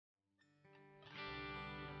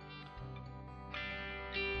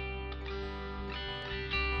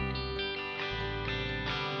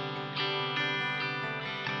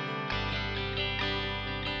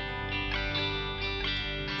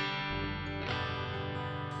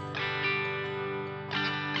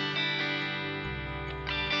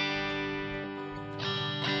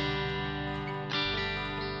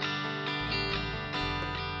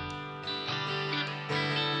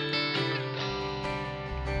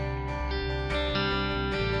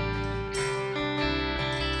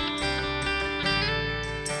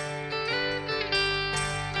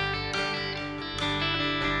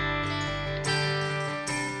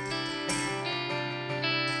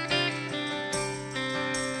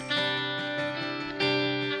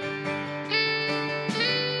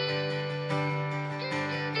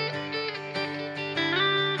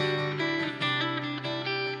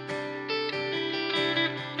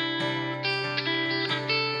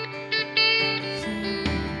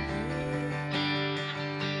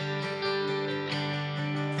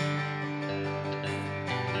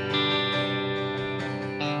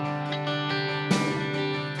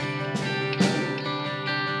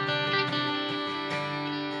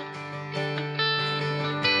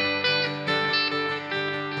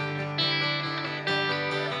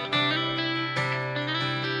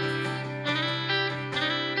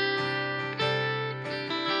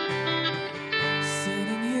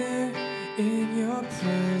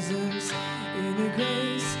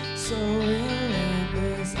so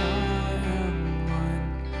relentless, I am won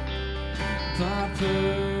by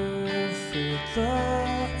perfect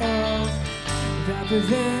love, wrapped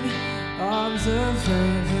within arms of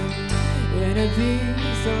heaven, in a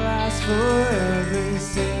peace that lasts forever,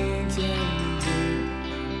 sinking deep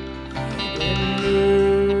in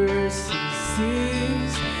mercy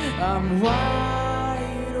seas. I'm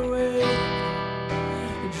wide awake,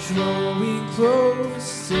 drawing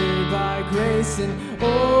closer by grace, and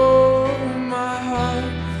oh, my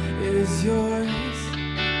heart is yours.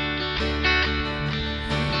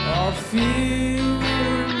 All fear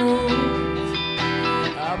removed,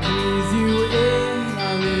 I breathe you in, I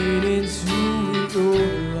lean into your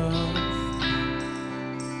love.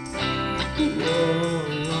 Whoa,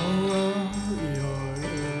 your love.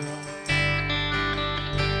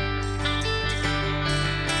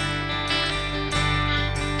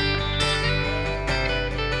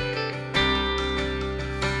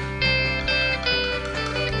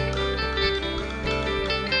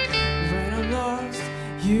 When I'm lost,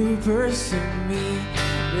 you pursue me.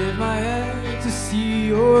 Lift my head to see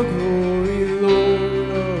your glory,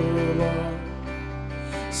 Lord of all.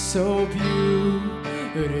 So beautiful.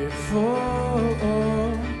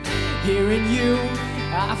 Here in you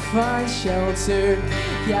I find shelter,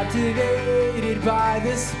 captivated by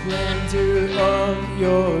the splendor of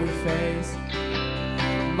your face.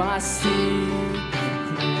 My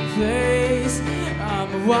secret place,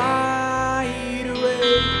 I'm wide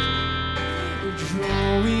awake,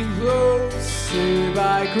 drawing closer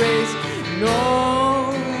by grace.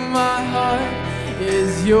 No, my heart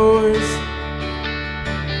is yours.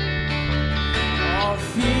 All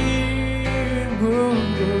fear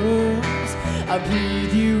moves, I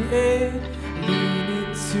breathe you in, lean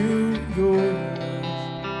into your love.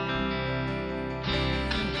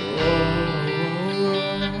 Oh, your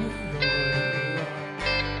love.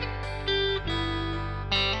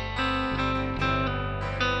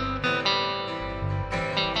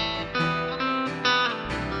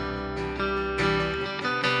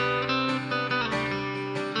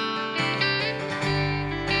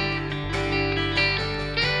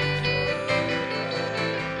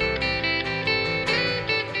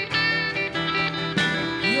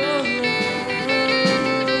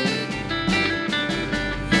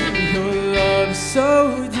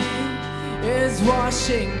 So deep is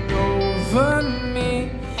washing over me.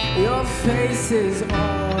 Your face is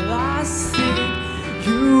all I seek.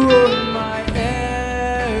 You are my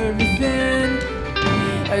everything.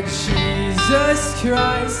 Jesus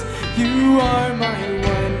Christ, you are my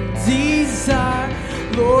one desire.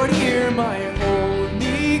 Lord, hear my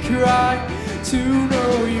only cry, to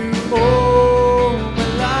know you all my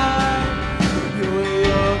life. Your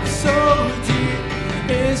love so deep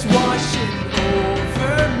is washing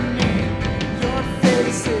over me. Your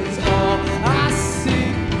face is all I see.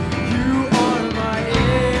 You are my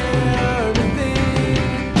everything.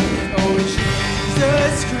 Oh,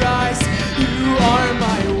 Jesus Christ, you are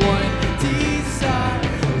my one desire.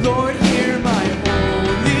 Lord, hear my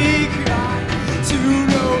only cry, to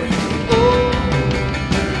know you all.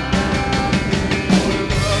 Your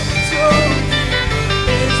love so deep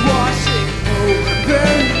is washing over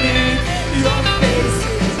me. Your face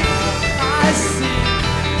is all I see.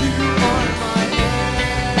 You are my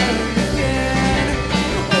everything.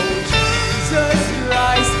 Oh, Jesus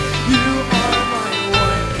Christ, you are my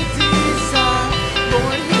one desire.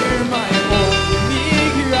 Lord, hear my only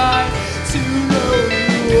cry, to know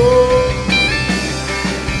you all.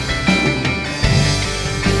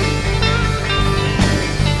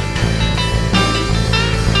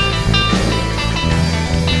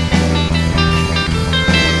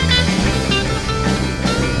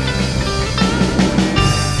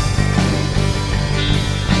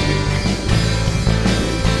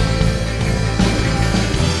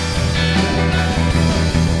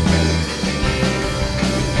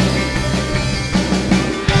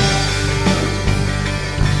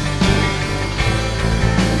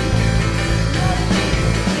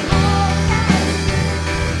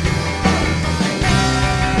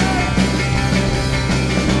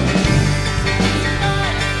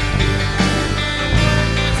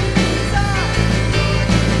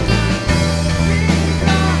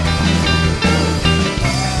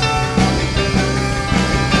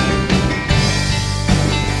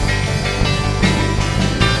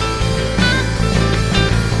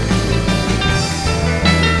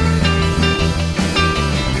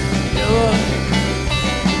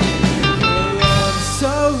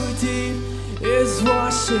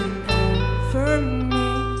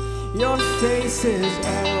 Your face is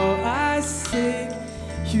all I seek.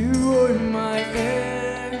 You are my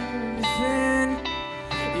everything.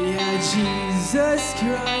 Yeah. Jesus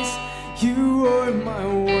Christ, you are my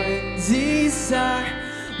one desire.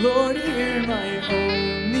 Lord, hear my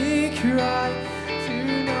only cry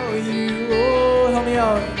to know you. Oh, help me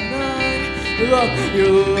out.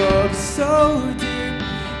 Your love so deep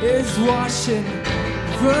is washing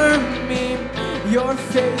over me. Your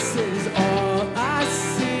face is all I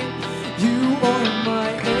see. You are my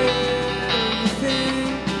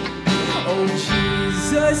everything. Oh,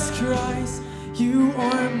 Jesus Christ, you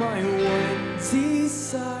are my one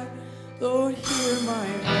desire. Lord, hear my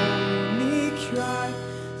only cry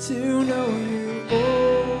to know you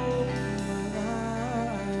all my life.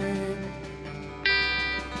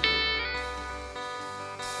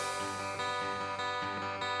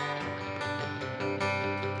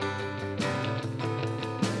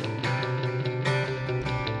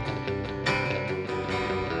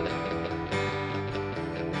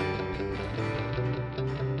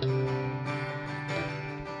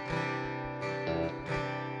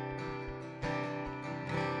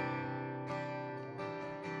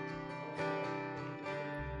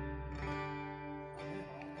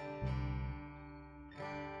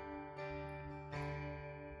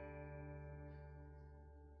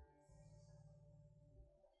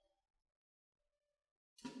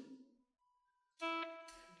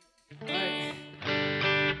 All right.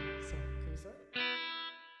 So, can we start?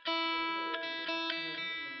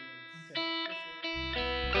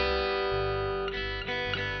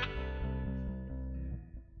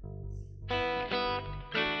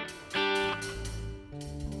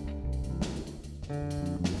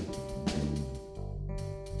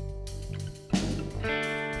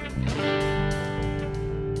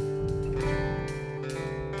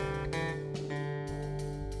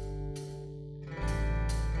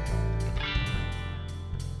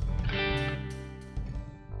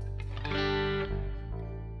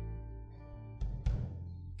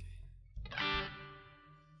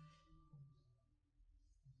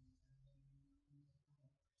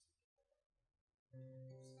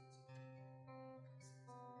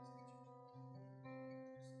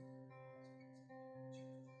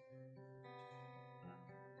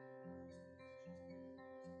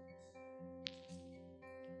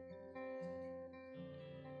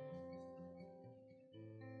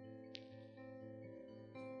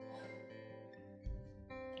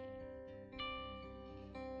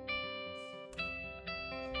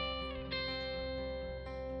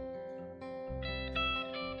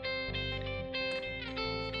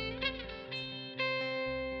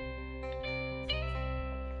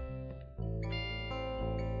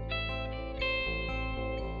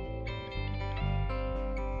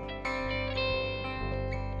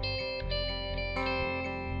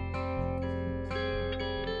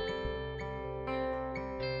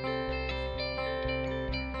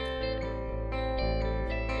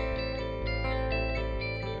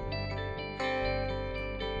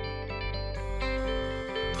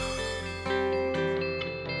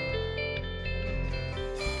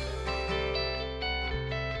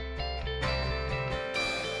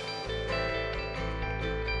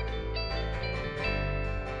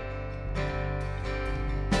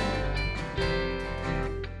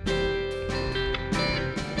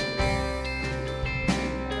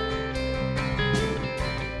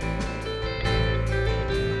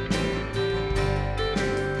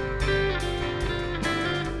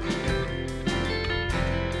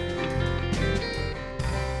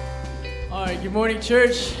 Good morning,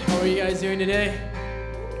 church. How are you guys doing today?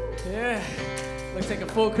 Yeah, looks like a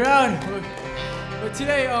full crowd. But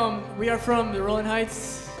today, we are from the Rolling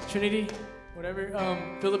Heights, Trinity, whatever,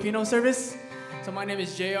 Filipino service. So my name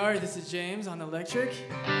is JR. This is James on the electric,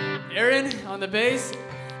 Aaron on the bass,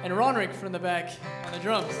 and Ronrick from the back on the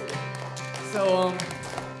drums. So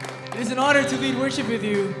it is an honor to lead worship with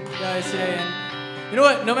you guys today. And you know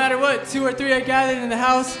what? No matter what, 2 or 3 are gathered in the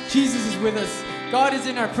house, Jesus is with us. God is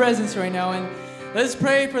in our presence right now, and let's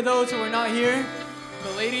pray for those who are not here,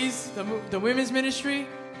 the ladies, the women's ministry,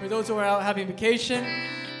 for those who are out having vacation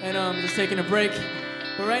and just taking a break.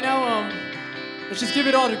 But right now, let's just give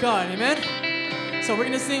it all to God, amen? So we're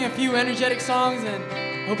going to sing a few energetic songs, and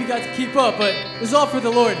I hope you guys can keep up, but this is all for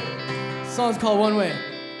the Lord. The song's called One Way.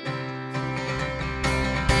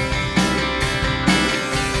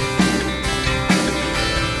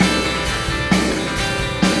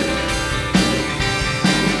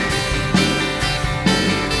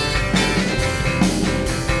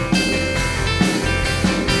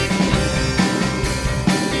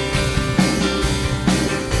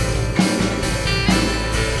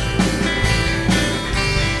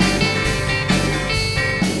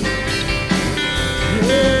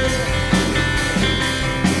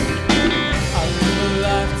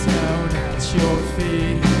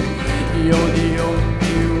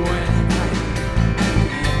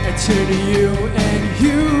 turn to you and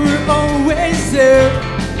you were always there.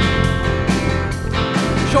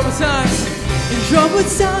 Troubled times, in troubled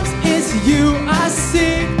times, it's you I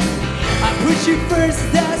seek. I put you first,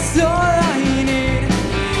 that's all I need.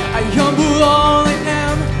 I humble all I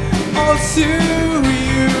am, all to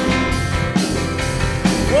you.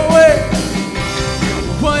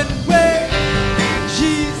 One way,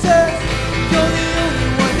 Jesus, you're the only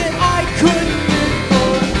one that I could live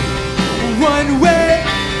for. One way,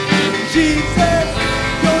 Jesus,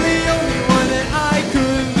 you're the only one that I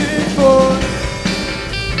could live for.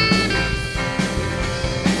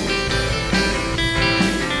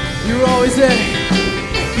 You were always there.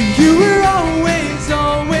 You were always,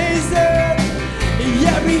 always there.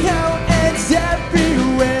 Everyhow and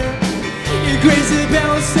everywhere. Your grace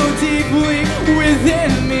abounds so deeply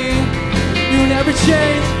within me. You never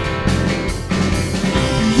change.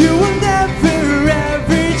 You will never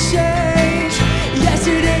ever change.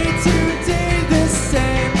 Yesterday, today, the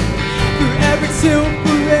same. Forever till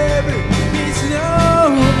forever, there's no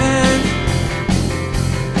end.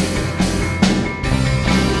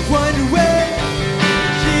 One way,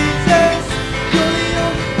 Jesus, you're the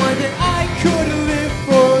only one that I could live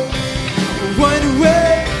for. One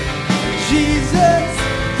way, Jesus,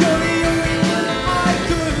 you're the only one that I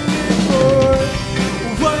could live for.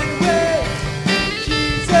 One way,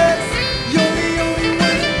 Jesus, you're the only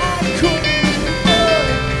one that I could live for.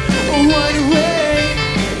 One way,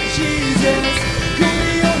 Jesus, you're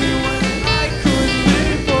the only one that I could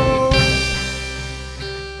live for.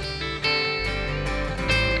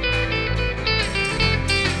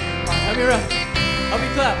 Help me around. Help me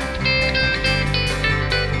clap.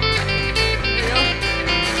 There you go.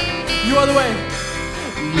 You are the way.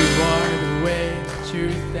 You are the way, the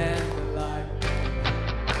truth, and the life.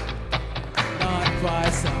 Not by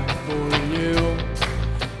side for you.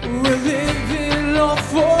 We're living all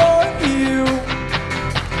for you.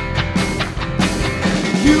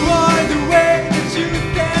 You are the way, the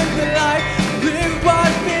truth, and the life. Live by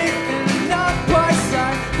faith and not by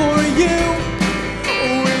sight for you.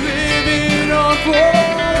 We're living all for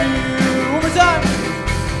you. One more time.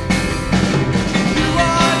 You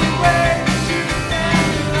are the way, the truth, and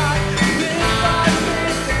the life. Live by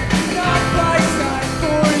faith and not by sight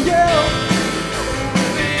for you.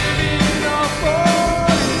 We're living all for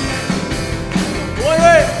you. One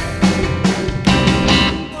way.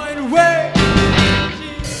 One way.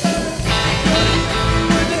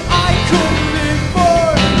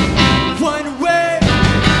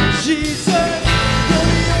 Jesus, you're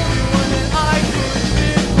the only one that I could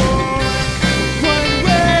live for. One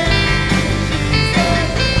way. Jesus,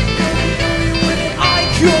 you're the only one that I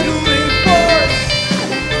could live for.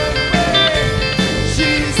 One way.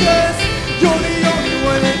 Jesus, you're the only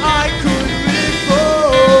one that I could live for.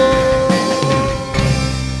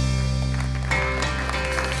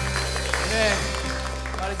 Man,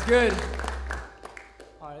 God is good.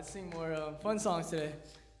 All right, let's sing more fun songs today.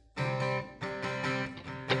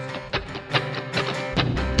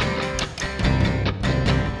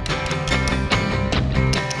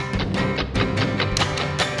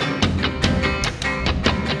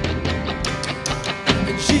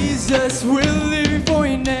 Jesus, we're living for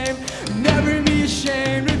your name. Never be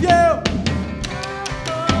ashamed of you.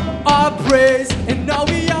 Our praise and all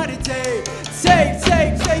we are today.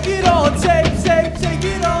 Take it all. Take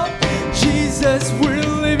it all. Jesus, we're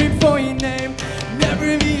living for your name.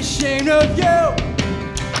 Never be ashamed of you.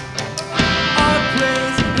 Our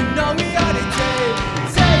praise and all we are today.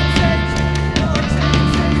 Take it all.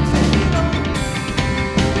 Take it all.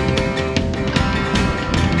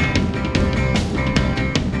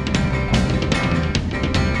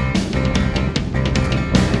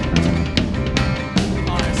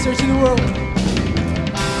 Searching the world,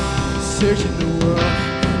 searching the world,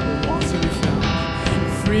 for wants to be found. In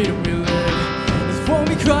freedom we live, is when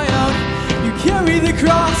we cry out. You carry the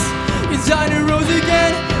cross, you died and rose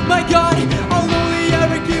again. My God, I'll only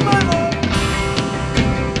ever give my all.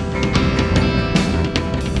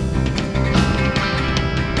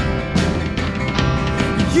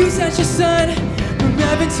 You sent your son from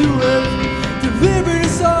heaven to earth, delivered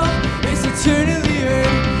us all, it's eternally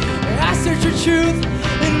earned. I search for truth,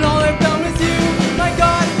 and all I found was you. My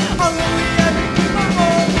God, I'll only ever give my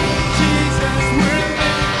all. Jesus, we're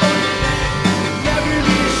living for your name. Never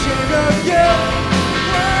be ashamed of you.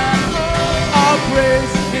 Our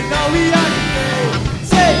praise and all we are today.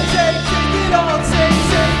 Take it all. Take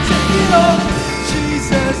it all.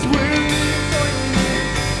 Jesus, we're living for your name.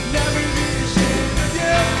 Never be ashamed of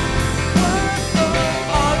you.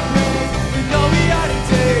 Our praise and all we are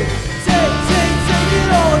today. Take it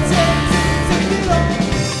all. Take it all.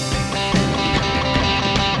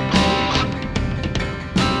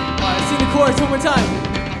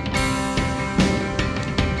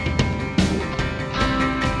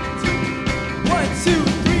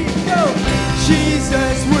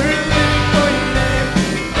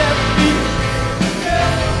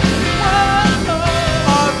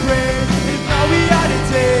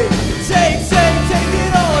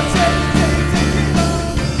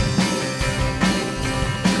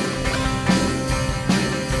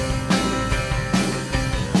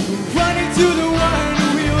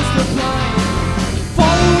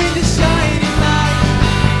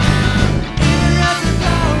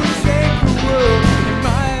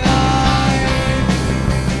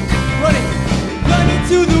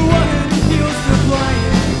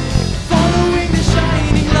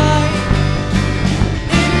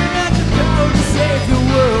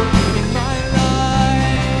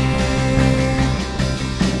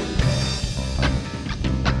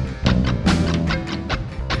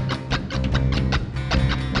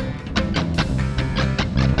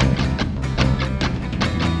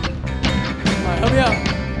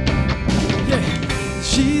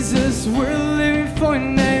 Jesus, we're living for your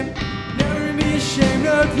name. Never be ashamed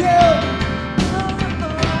of you.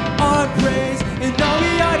 Our praise and all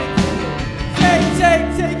we are to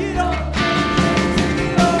take it all. Take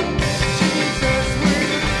it all. Jesus,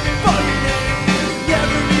 we're living for your name.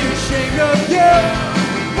 Never be ashamed of you.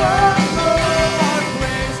 Our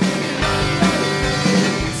praise and all we are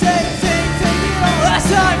to take it all. Last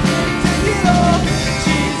time, take it all.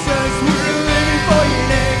 Jesus, we're living for your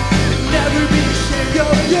name. Never be ashamed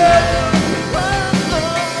of you.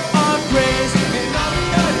 Our praise and all we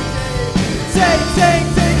are to take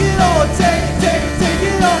it all. Take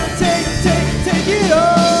it all. Take it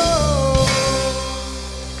all.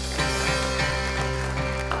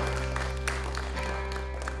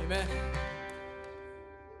 Amen.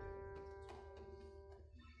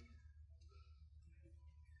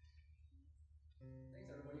 Thanks,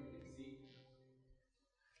 everybody. Good to see.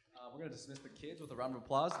 We're going to dismiss the kids with a round of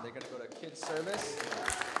applause. They're going to go to kids' service.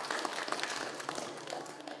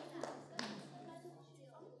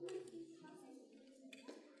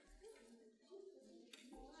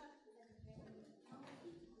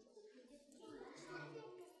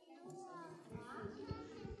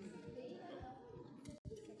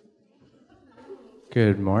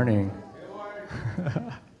 Good morning.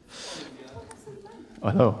 Oh,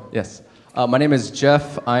 hello. Yes. My name is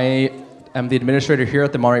Jeff. I am the administrator here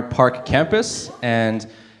at the Monterey Park campus, and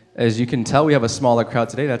as you can tell, we have a smaller crowd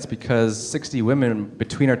today. That's because 60 women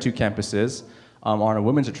between our two campuses are on a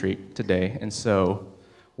women's retreat today, and so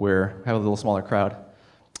we have a little smaller crowd.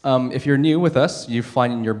 If you're new with us, you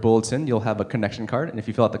find in your bulletin, you'll have a connection card, and if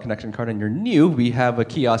you fill out the connection card and you're new, we have a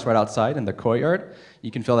kiosk right outside in the courtyard. You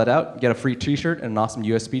can fill that out, get a free t-shirt and an awesome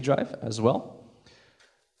USB drive as well.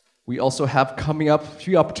 We also have coming up a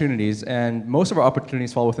few opportunities, and most of our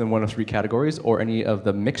opportunities fall within one of three categories, or any of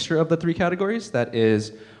the mixture of the three categories. That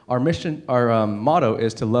is, our mission, our motto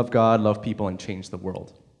is to love God, love people, and change the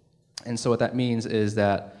world. And so what that means is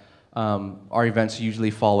that our events usually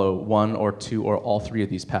follow one or two or all three of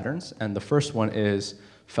these patterns. And the first one is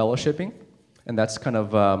fellowshipping, and that's kind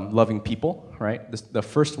of loving people, right? The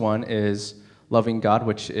first one is loving God,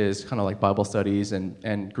 which is kind of like Bible studies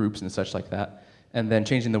and groups and such like that. And then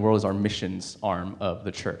changing the world is our missions arm of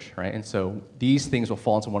the church, right? And so these things will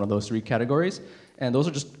fall into one of those three categories. And those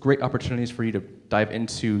are just great opportunities for you to dive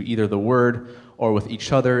into either the Word or with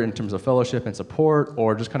each other in terms of fellowship and support,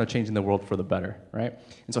 or just kind of changing the world for the better, right?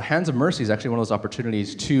 And so Hands of Mercy is actually one of those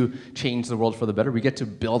opportunities to change the world for the better. We get to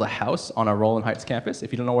build a house on our Rowland Heights campus.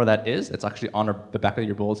 If you don't know where that is, it's actually on the back of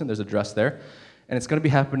your bulletin. There's an address there. And it's going to be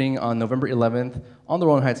happening on November 11th on the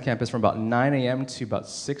Rowland Heights campus from about 9 a.m. to about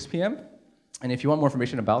 6 p.m. And if you want more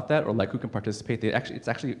information about that, or like who can participate, it's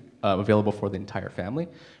actually available for the entire family.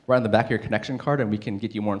 Right on the back of your connection card, and we can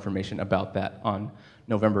get you more information about that on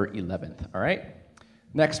November 11th, all right?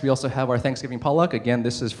 Next, we also have our Thanksgiving potluck. Again,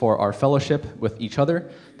 this is for our fellowship with each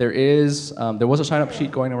other. There was a sign-up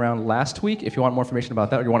sheet going around last week. If you want more information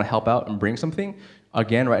about that, or you want to help out and bring something,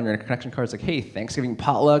 again, write in your connection card, it's like, hey, Thanksgiving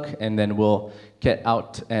potluck, and then we'll get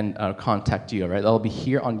out and contact you, all right? That'll be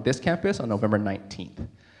here on this campus on November 19th.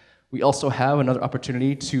 We also have another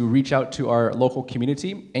opportunity to reach out to our local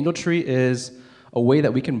community. Angel Tree is a way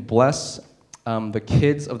that we can bless the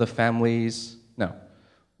kids of the families. No,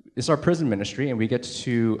 it's our prison ministry, and we get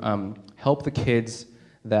to help the kids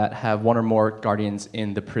that have one or more guardians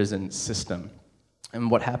in the prison system. And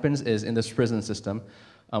what happens is, in this prison system,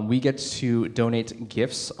 we get to donate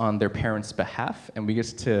gifts on their parents' behalf, and we get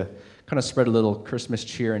to kind of spread a little Christmas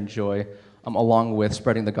cheer and joy along with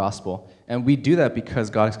spreading the gospel. And we do that because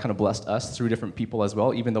God has kind of blessed us through different people as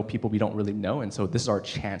well, even though people we don't really know. And so this is our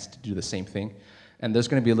chance to do the same thing. And there's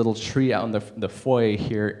going to be a little tree out in the foyer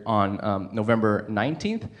here on November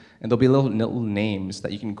 19th, and there'll be little names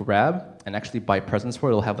that you can grab and actually buy presents for.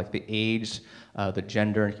 It'll have like the age, the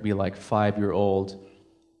gender, and it could be like 5-year-old,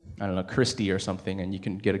 I don't know, Christy or something, and you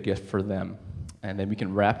can get a gift for them. And then we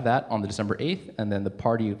can wrap that on the December 8th, and then the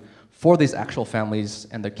party for these actual families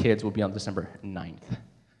and their kids will be on December 9th.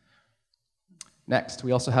 Next,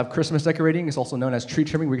 we also have Christmas decorating. It's also known as tree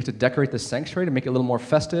trimming. We get to decorate the sanctuary to make it a little more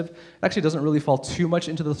festive. It actually doesn't really fall too much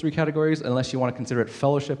into the three categories unless you want to consider it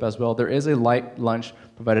fellowship as well. There is a light lunch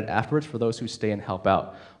provided afterwards for those who stay and help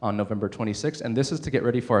out on November 26th, and this is to get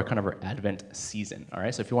ready for kind of our Advent season. All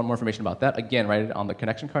right, so if you want more information about that, again, write it on the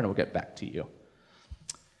connection card and we'll get back to you.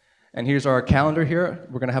 And here's our calendar here.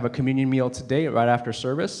 We're going to have a communion meal today right after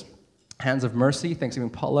service. Hands of Mercy, Thanksgiving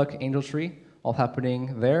potluck, Angel Tree, all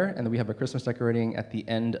happening there. And then we have a Christmas decorating at the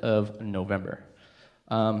end of November.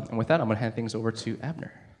 And with that, I'm going to hand things over to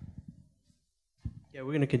Abner. Yeah,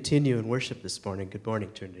 we're going to continue in worship this morning. Good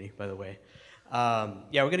morning, Trinity, by the way.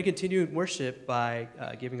 We're going to continue in worship by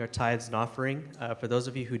giving our tithes and offering. For those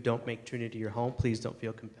of you who don't make Trinity your home, please don't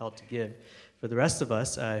feel compelled to give. For the rest of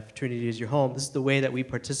us, if Trinity is your home, this is the way that we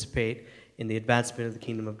participate in the advancement of the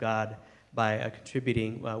kingdom of God by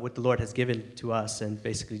contributing what the Lord has given to us and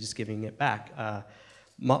basically just giving it back.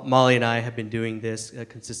 Molly and I have been doing this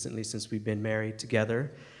consistently since we've been married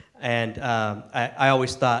together. And I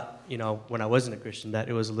always thought, when I wasn't a Christian, that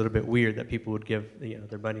it was a little bit weird that people would give,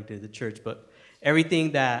 their money to the church. But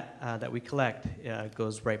everything that we collect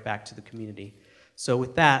goes right back to the community. So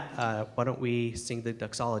with that, why don't we sing the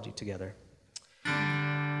doxology together?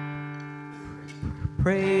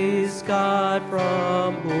 Praise God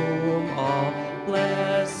from whom all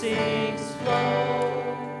blessings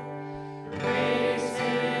flow. Praise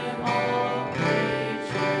Him, all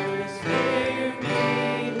creatures here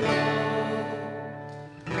below.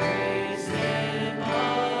 Praise Him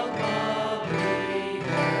above the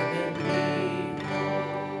heavenly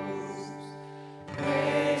hosts.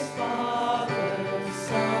 Praise Father,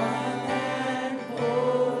 Son, and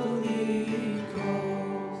Holy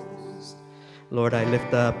Ghost. Lord, I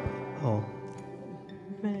lift up,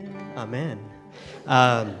 Amen.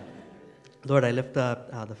 Lord, I lift up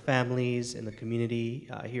the families in the community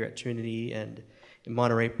here at Trinity and in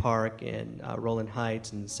Monterey Park and Roland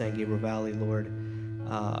Heights and San Gabriel Valley, Lord,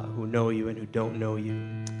 who know you and who don't know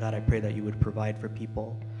you. God, I pray that you would provide for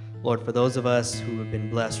people. Lord, for those of us who have been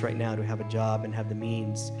blessed right now to have a job and have the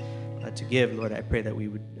means to give, Lord, I pray that we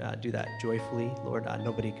would do that joyfully. Lord,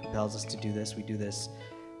 nobody compels us to do this. We do this,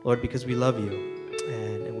 Lord, because we love you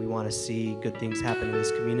and we want to see good things happen in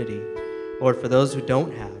this community. Lord, for those who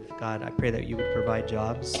don't have, God, I pray that you would provide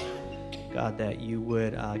jobs. God, that you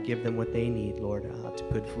would give them what they need, Lord, to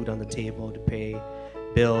put food on the table, to pay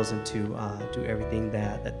bills, and to do everything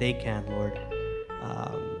that they can, Lord.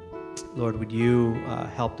 Lord, would you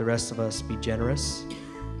help the rest of us be generous?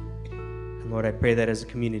 And Lord, I pray that as a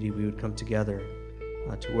community we would come together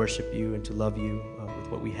to worship you and to love you with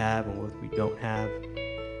what we have and what we don't have.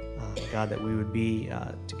 God, that we would be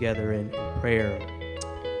together in prayer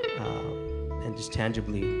and just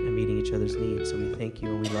tangibly meeting each other's needs. So we thank you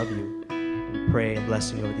and we love you. We pray a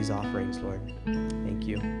blessing over these offerings, Lord. Thank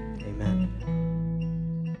you. Amen.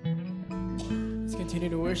 Let's continue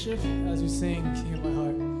to worship as we sing King of My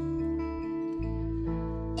Heart.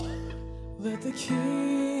 Let the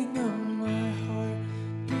King of my heart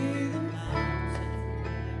be the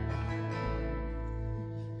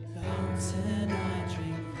fountain I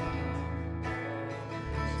drink from.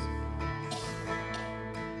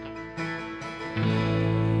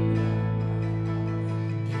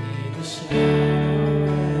 Be the shadow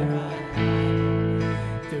where I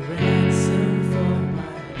hide, the ransom for my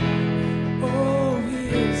life. Oh, He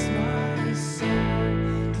is my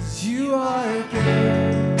song, 'cause you are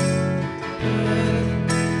good.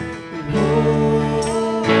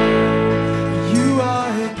 Oh, you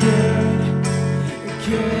are good,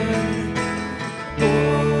 good. Oh,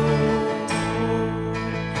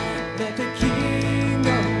 let the King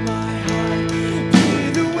of my heart be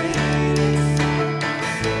the wind,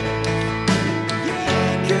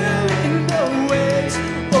 anchor in the waves.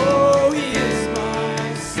 Oh, He is my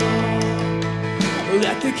song.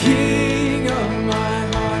 Let the King of my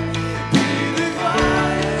heart be the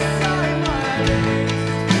fire inside my veins,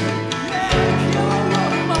 echo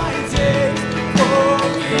of my days. Oh,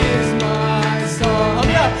 He is my song.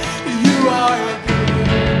 Yeah. You are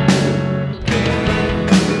good, good.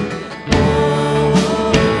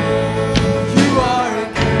 Oh, you are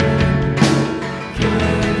good,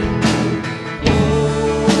 good. Oh,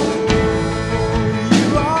 you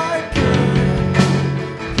are good,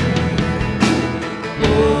 good.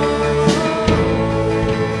 Oh,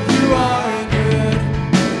 you are good,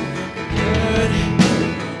 good.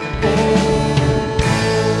 Oh,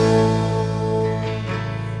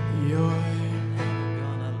 you're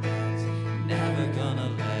Never gonna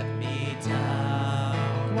let me down.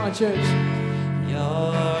 come on, church.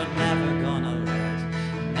 You're never gonna let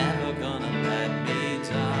me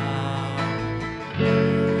down.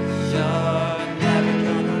 You're never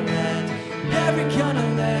gonna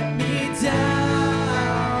let me down.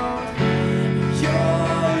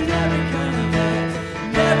 You're never gonna let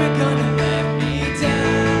me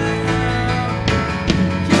down.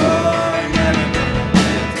 You're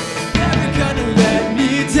never gonna let me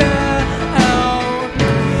down.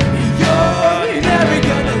 You're never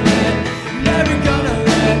gonna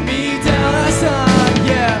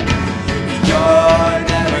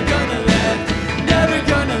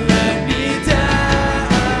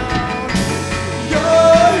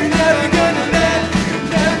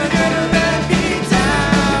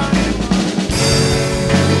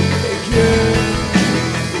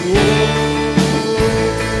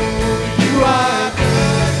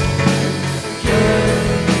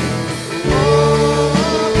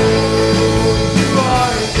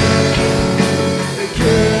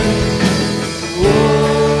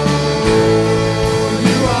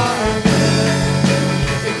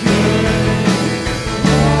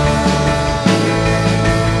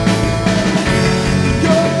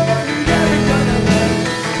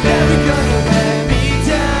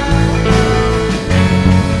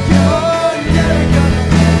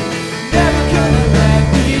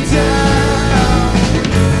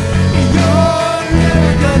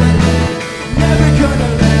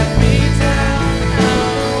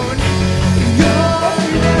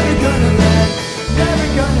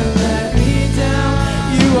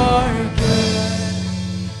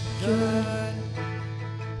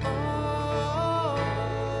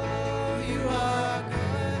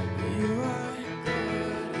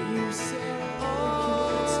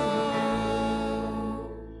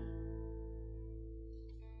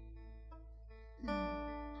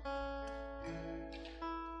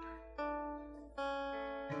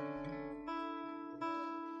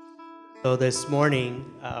So this morning,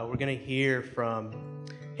 we're going to hear from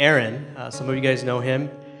Aaron. Some of you guys know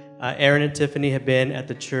him. Aaron and Tiffany have been at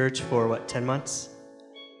the church for, 10 months?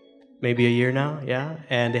 Maybe a year now, yeah?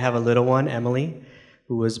 And they have a little one, Emily,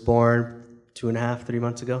 who was born 2.5, 3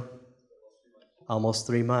 months ago. Almost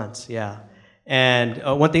 3 months, yeah. And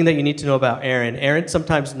one thing that you need to know about Aaron's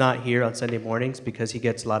sometimes not here on Sunday mornings because he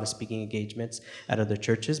gets a lot of speaking engagements at other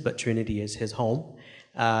churches, but Trinity is his home.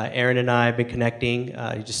 Aaron and I have been connecting.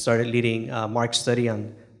 He just started leading Mark's study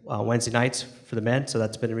on Wednesday nights for the men, so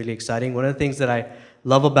that's been really exciting. One of the things that I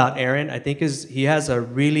love about Aaron, I think, is he has a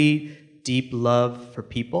really deep love for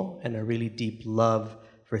people and a really deep love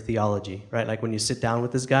for theology, right? Like when you sit down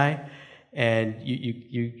with this guy, and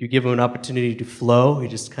you give him an opportunity to flow. He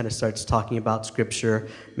just kind of starts talking about Scripture,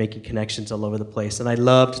 making connections all over the place. And I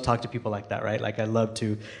love to talk to people like that, right? Like I love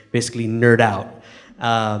to basically nerd out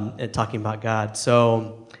and talking about God.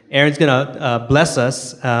 So Aaron's going to bless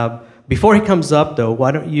us. Before he comes up, though,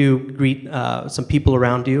 why don't you greet some people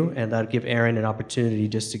around you, and that'll give Aaron an opportunity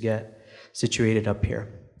just to get situated up here.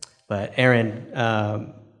 But Aaron...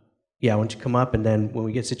 yeah, why don't you come up, and then when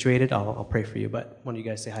we get situated, I'll pray for you. But why don't you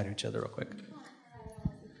guys say hi to each other real quick?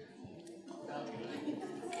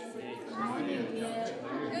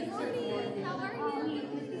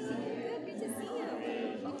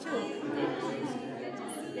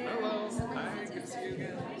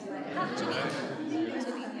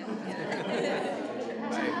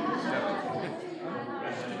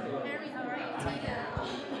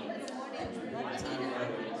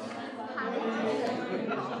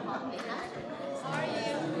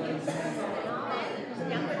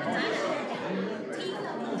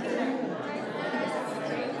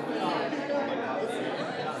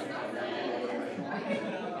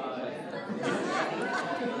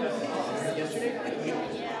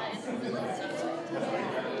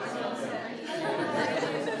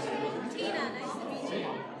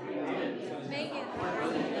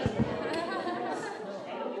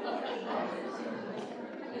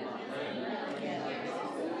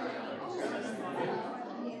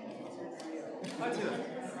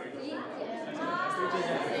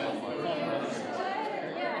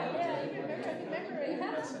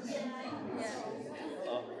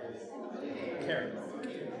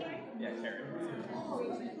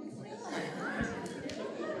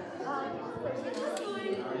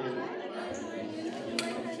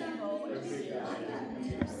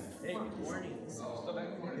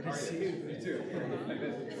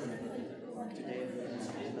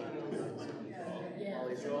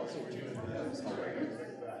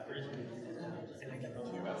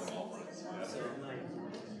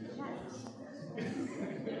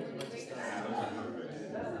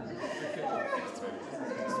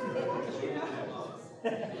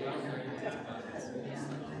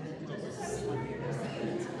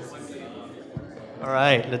 All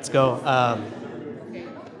right, let's go.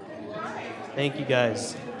 Thank you,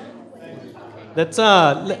 guys.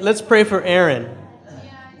 Let's pray for Aaron.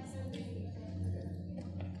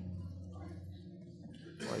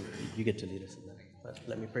 Well, you get to lead us in that.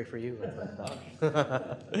 Let me pray for you.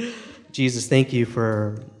 Jesus, thank you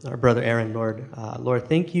for our brother Aaron, Lord. Lord,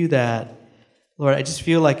 thank you that, Lord, I just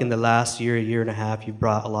feel like in the last year and a half, you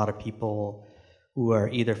brought a lot of people who are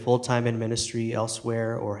either full-time in ministry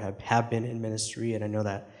elsewhere or have been in ministry. And I know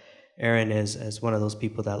that Aaron is one of those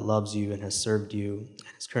people that loves you and has served you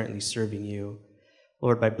and is currently serving you,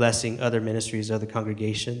 Lord, by blessing other ministries, other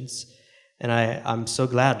congregations. And I'm so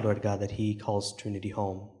glad, Lord God, that he calls Trinity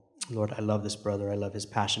home. Lord, I love this brother. I love his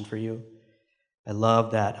passion for you. I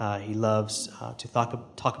love that he loves to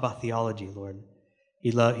talk about theology, Lord.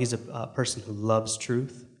 He's a person who loves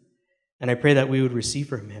truth. And I pray that we would receive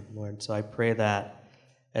from him, Lord. So I pray that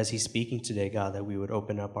as he's speaking today, God, that we would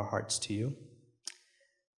open up our hearts to you.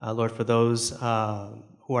 Lord, for those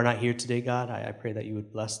who are not here today, God, I pray that you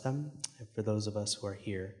would bless them. And for those of us who are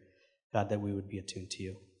here, God, that we would be attuned to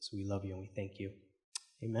you. So we love you and we thank you.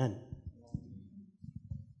 Amen.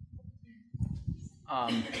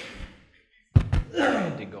 I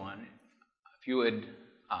did go on. If you would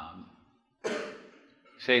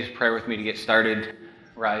say this prayer with me to get started,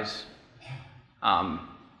 rise.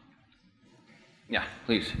 Yeah,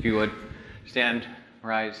 please, if you would stand,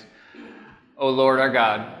 rise. O Lord our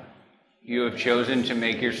God, you have chosen to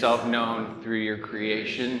make yourself known through your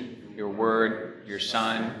creation, your word, your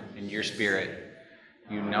Son, and your Spirit.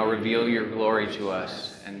 You now reveal your glory to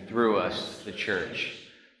us, and through us, the church.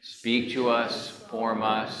 Speak to us, form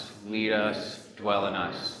us, lead us, dwell in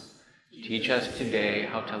us. Teach us today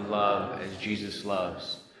how to love as Jesus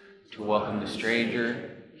loves, to welcome the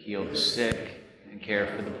stranger, heal the sick, and care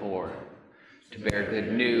for the poor, to bear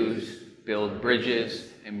good news, build bridges,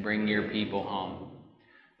 and bring your people home.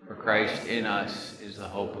 For Christ in us is the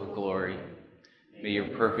hope of glory. May your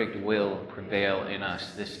perfect will prevail in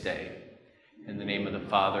us this day. In the name of the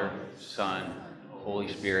Father, Son, Holy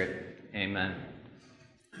Spirit. Amen.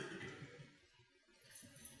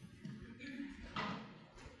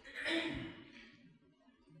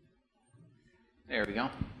 There we go.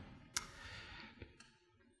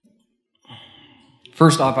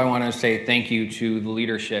 First off, I want to say thank you to the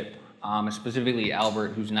leadership, specifically Albert,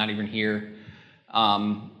 who's not even here,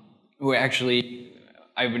 who actually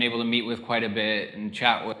I've been able to meet with quite a bit and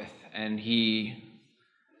chat with, and he,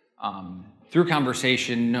 through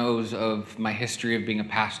conversation, knows of my history of being a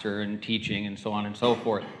pastor and teaching and so on and so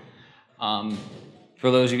forth.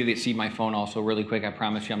 For those of you that see my phone also, really quick, I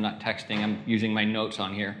promise you I'm not texting, I'm using my notes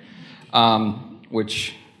on here.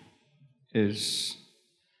 Which is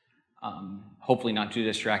hopefully not too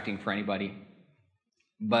distracting for anybody.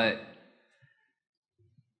 But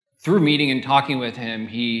through meeting and talking with him,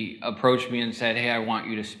 he approached me and said, hey, I want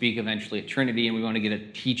you to speak eventually at Trinity, and we want to get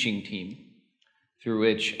a teaching team, through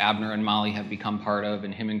which Abner and Molly have become part of,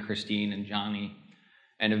 and him and Christine and Johnny,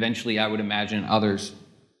 and eventually I would imagine others.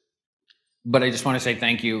 But I just want to say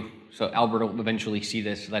thank you. So Albert will eventually see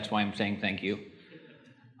this, so that's why I'm saying thank you.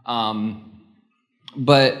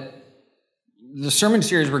 But the sermon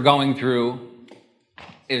series we're going through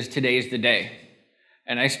is Today's the Day.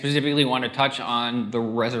 And I specifically want to touch on the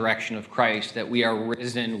resurrection of Christ, that we are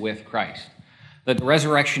risen with Christ. That the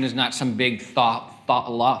resurrection is not some big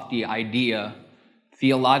lofty idea,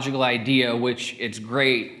 theological idea, which it's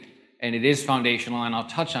great and it is foundational, and I'll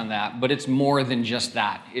touch on that, but it's more than just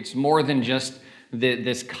that. It's more than just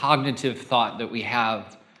this cognitive thought that we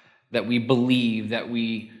have, that we believe, that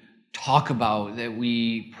we talk about, that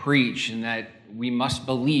we preach, and that we must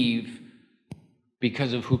believe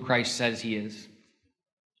because of who Christ says he is.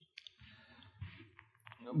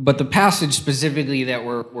 But the passage specifically that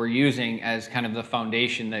we're using as kind of the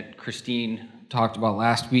foundation that Christine talked about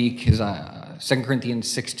last week is 2 Corinthians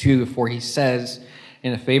 6:2, for he says,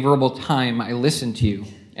 in a favorable time I listened to you,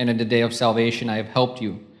 and in the day of salvation I have helped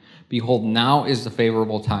you. Behold, now is the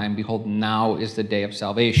favorable time. Behold, now is the day of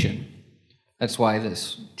salvation. That's why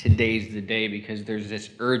today's the day, because there's this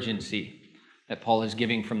urgency that Paul is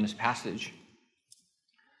giving from this passage.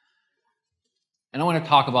 And I want to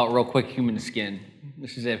talk about real quick human skin.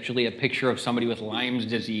 This is actually a picture of somebody with Lyme's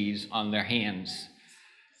disease on their hands.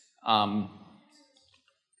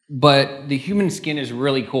 But the human skin is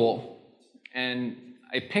really cool. And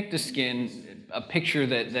I picked a picture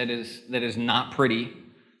that is not pretty,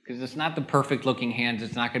 because it's not the perfect looking hands.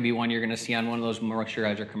 It's not going to be one you're going to see on one of those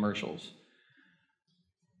moisturizer commercials.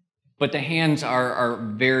 But the hands are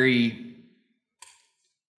very,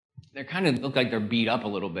 they kind of look like they're beat up a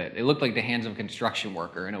little bit. They look like the hands of a construction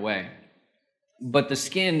worker in a way. But the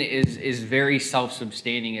skin is very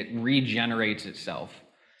self-sustaining. It regenerates itself.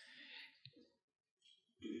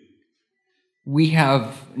 We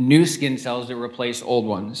have new skin cells that replace old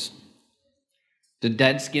ones. The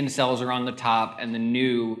dead skin cells are on the top, and the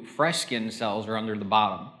new, fresh skin cells are under the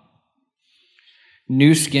bottom.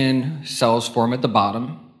 New skin cells form at the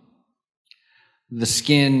bottom.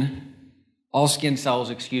 All skin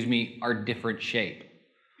cells, are different shape.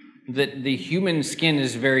 The human skin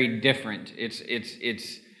is very different.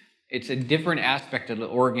 It's a different aspect of the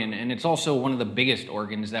organ, and it's also one of the biggest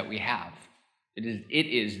organs that we have. It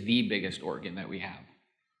is the biggest organ that we have.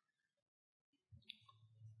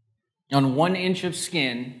 On 1 inch of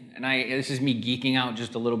skin, and this is me geeking out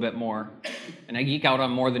just a little bit more, and I geek out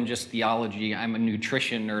on more than just theology. I'm a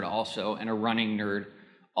nutrition nerd also, and a running nerd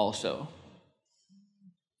also.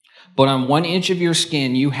 But on 1 inch of your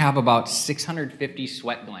skin, you have about 650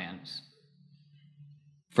 sweat glands.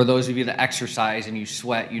 For those of you that exercise and you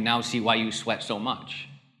sweat, you now see why you sweat so much.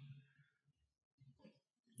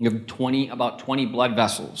 You have about 20 blood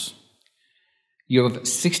vessels. You have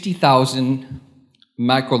 60,000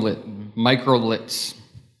 microliths.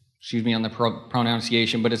 Excuse me on the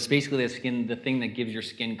pronunciation, but it's basically the thing that gives your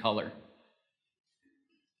skin color.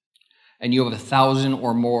 And you have 1,000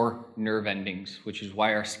 or more nerve endings, which is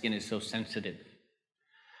why our skin is so sensitive.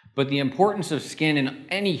 But the importance of skin in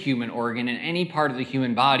any human organ, in any part of the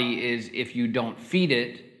human body, is if you don't feed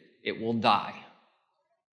it, it will die.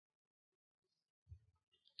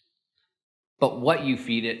 But what you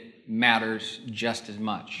feed it matters just as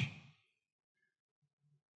much.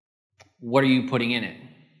 What are you putting in it?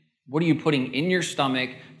 What are you putting in your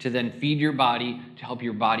stomach to then feed your body, to help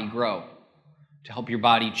your body grow, to help your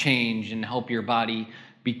body change, and help your body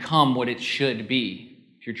become what it should be?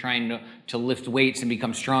 If you're trying to lift weights and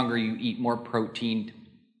become stronger, you eat more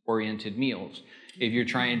protein-oriented meals. If you're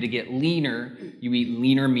trying to get leaner, you eat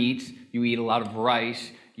leaner meats, you eat a lot of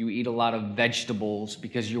rice, you eat a lot of vegetables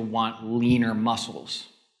because you want leaner muscles.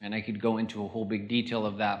 And I could go into a whole big detail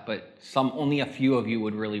of that, but only a few of you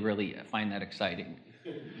would really find that exciting.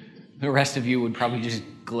 The rest of you would probably just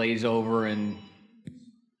glaze over and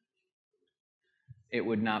it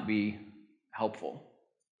would not be helpful.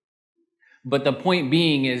 But the point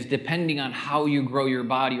being is, depending on how you grow your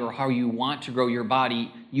body or how you want to grow your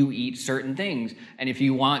body, you eat certain things. And if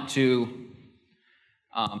you want to,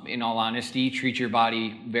 in all honesty, treat your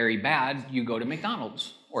body very bad, you go to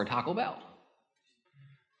McDonald's or Taco Bell.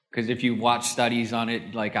 Because if you watch studies on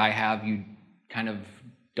it like I have, you kind of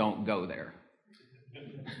don't go there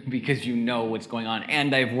because you know what's going on.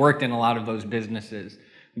 And I've worked in a lot of those businesses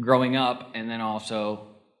growing up, and then also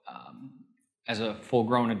as a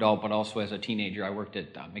full-grown adult, but also as a teenager, I worked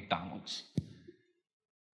at McDonald's.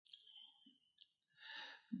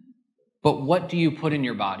 But what do you put in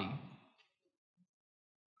your body?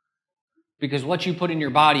 Because what you put in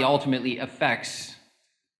your body ultimately affects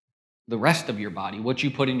the rest of your body, what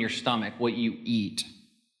you put in your stomach, what you eat.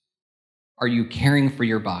 Are you caring for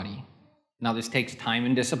your body? Now, this takes time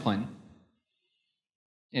and discipline,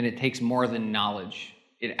 and it takes more than knowledge.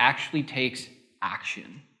 It actually takes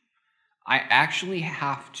action. I actually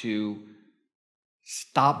have to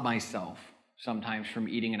stop myself sometimes from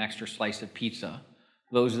eating an extra slice of pizza.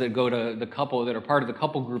 Those that go to the couple, that are part of the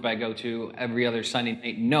couple group I go to every other Sunday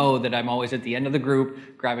night, know that I'm always at the end of the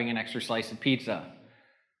group grabbing an extra slice of pizza.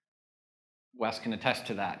 Wes can attest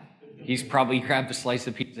to that. He's probably grabbed a slice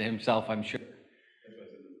of pizza himself, I'm sure.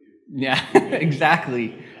 Yeah,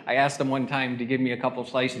 exactly. I asked him one time to give me a couple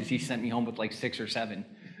slices. He sent me home with like 6 or 7.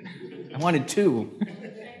 I wanted 2.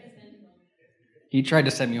 He tried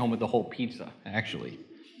to send me home with the whole pizza, actually.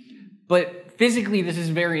 But physically, this is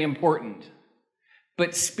very important.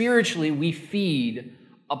 But spiritually, we feed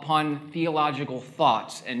upon theological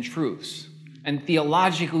thoughts and truths. And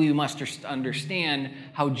theologically, we must understand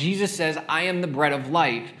how Jesus says, I am the bread of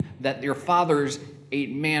life, that your fathers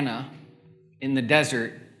ate manna in the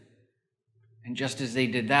desert. And just as they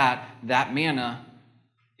did that manna,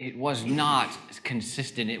 it was not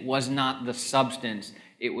consistent. It was not the substance.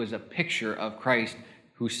 It was a picture of Christ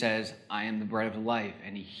who says, I am the bread of life,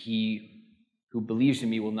 and he who believes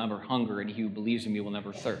in me will never hunger, and he who believes in me will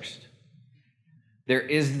never thirst. There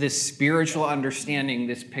is this spiritual understanding,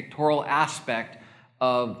 this pictorial aspect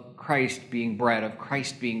of Christ being bread, of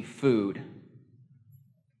Christ being food.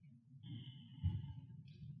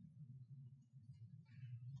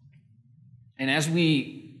 And as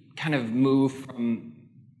we kind of move from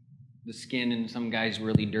the skin in some guys'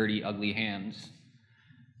 really dirty, ugly hands,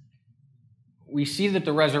 we see that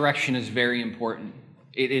the resurrection is very important.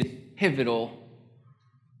 It is pivotal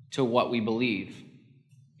to what we believe.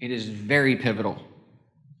 It is very pivotal.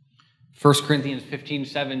 1 Corinthians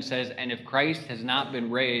 15:7 says, and if Christ has not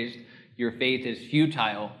been raised, your faith is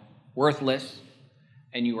futile, worthless,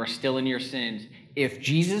 and you are still in your sins. If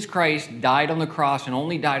Jesus Christ died on the cross and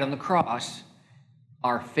only died on the cross,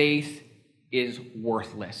 our faith is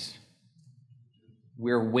worthless.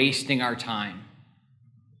 We're wasting our time.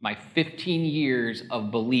 My 15 years of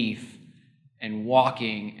belief and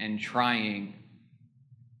walking and trying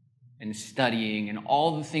and studying and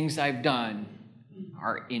all the things I've done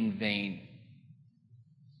are in vain.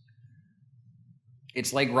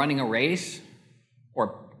 It's like running a race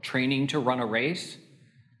or training to run a race.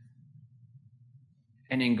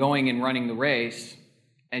 And in going and running the race,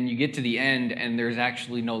 and you get to the end and there's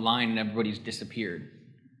actually no line and everybody's disappeared.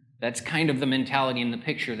 That's kind of the mentality in the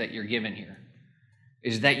picture that you're given here.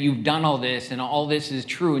 Is that you've done all this and all this is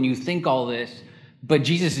true and you think all this, but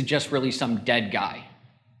Jesus is just really some dead guy.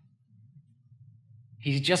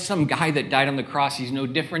 He's just some guy that died on the cross. He's no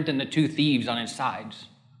different than the 2 thieves on his sides.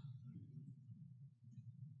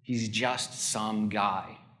 He's just some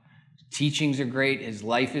guy. His teachings are great. His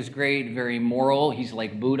life is great, very moral. He's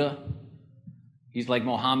like Buddha. He's like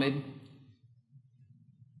Muhammad.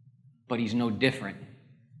 But he's no different.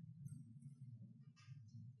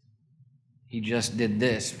 He just did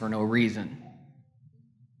this for no reason.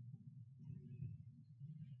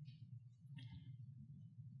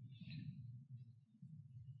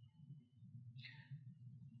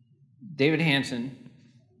 David Hansen,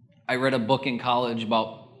 I read a book in college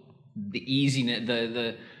about the easiness,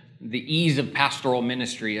 the ease of pastoral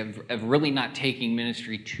ministry, of really not taking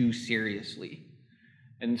ministry too seriously.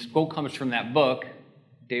 And this quote comes from that book.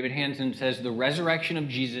 David Hansen says, the resurrection of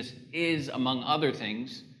Jesus is, among other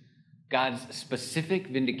things, God's specific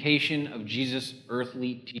vindication of Jesus'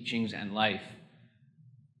 earthly teachings and life.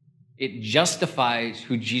 It justifies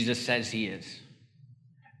who Jesus says he is.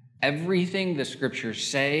 Everything the scriptures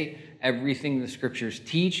say, everything the scriptures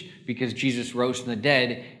teach, because Jesus rose from the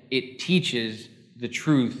dead, it teaches the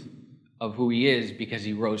truth of who he is because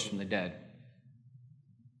he rose from the dead.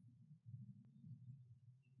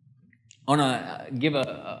 I want to give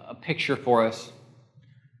a picture for us.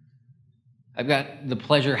 I've had the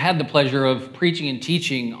pleasure of preaching and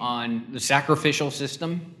teaching on the sacrificial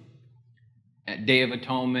system at Day of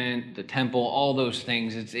Atonement, the temple, all those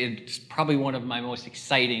things. It's probably one of my most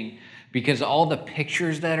exciting, because all the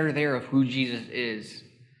pictures that are there of who Jesus is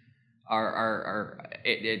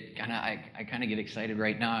I kind of get excited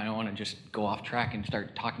right now. I don't want to just go off track and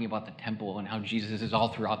start talking about the temple and how Jesus is all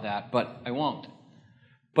throughout that, but I won't.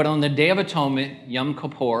 But on the Day of Atonement, Yom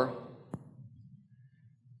Kippur,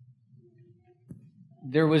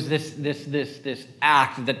 there was this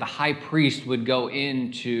act that the high priest would go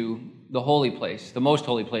into the holy place, the most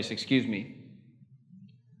holy place,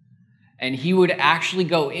 and he would actually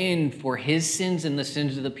go in for his sins and the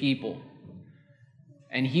sins of the people.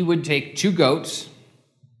 And he would take 2 goats.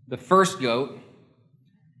 The first goat,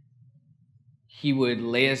 he would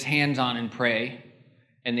lay his hands on and pray,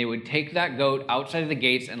 and they would take that goat outside of the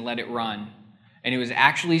gates and let it run. And it was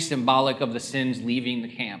actually symbolic of the sins leaving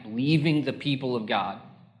the camp, leaving the people of God.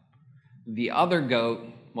 The other goat,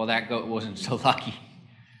 well, that goat wasn't so lucky,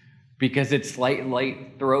 because its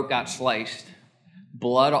light throat got sliced,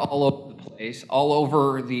 blood all over the place, all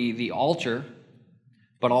over the altar,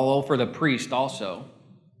 but all over the priest also.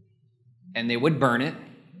 And they would burn it,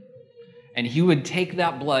 and he would take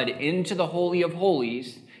that blood into the Holy of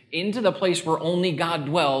Holies, into the place where only God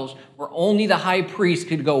dwells, where only the high priest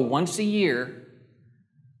could go once a year,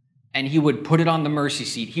 and he would put it on the mercy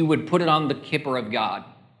seat. He would put it on the kippur of God.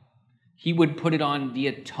 He would put it on the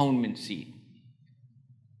atonement seat.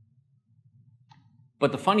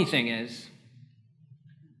 But the funny thing is,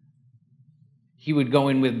 he would go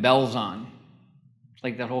in with bells on. It's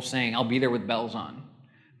like that whole saying, I'll be there with bells on.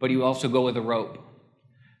 But he would also go with a rope.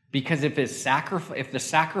 Because if the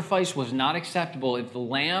sacrifice was not acceptable, if the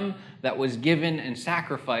lamb that was given and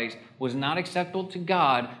sacrificed was not acceptable to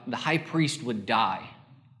God, the high priest would die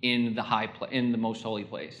in the most holy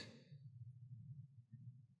place.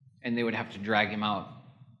 And they would have to drag him out.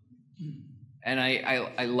 And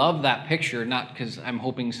I love that picture, not because I'm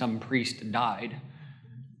hoping some priest died,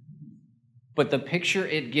 but the picture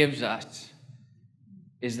it gives us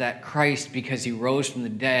is that Christ, because he rose from the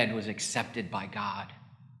dead, was accepted by God.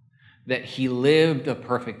 That he lived a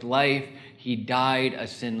perfect life, he died a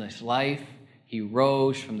sinless life, he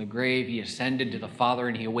rose from the grave, he ascended to the Father,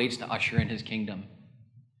 and he awaits to usher in his kingdom.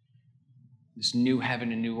 This new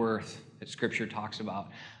heaven and new earth that Scripture talks about.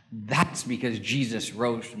 That's because Jesus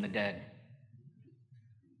rose from the dead.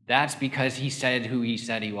 That's because he said who he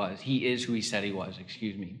said he was. He is who he said he was,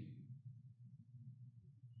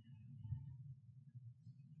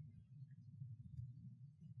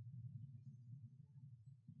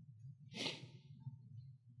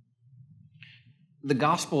 The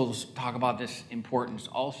Gospels talk about this importance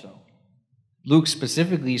also. Luke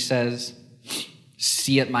specifically says,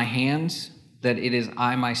 "See at my hands, that it is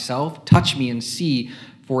I myself. Touch me and see,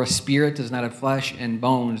 for a spirit does not have flesh and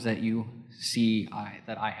bones that you see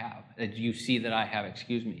that I have.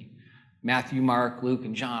 Matthew, Mark, Luke,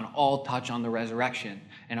 and John all touch on the resurrection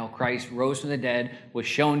and how Christ rose from the dead, was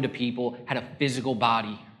shown to people, had a physical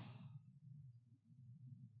body.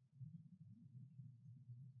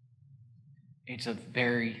 It's of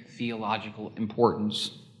very theological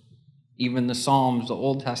importance. Even the Psalms, the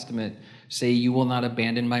Old Testament, say, "You will not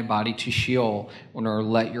abandon my body to Sheol, nor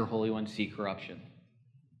let your Holy One see corruption."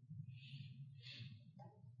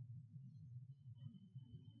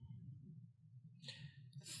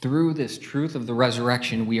 Through this truth of the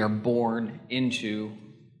resurrection, we are born into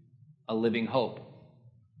a living hope.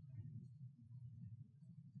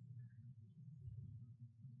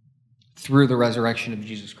 Through the resurrection of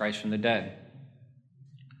Jesus Christ from the dead.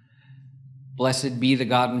 Blessed be the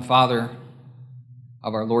God and Father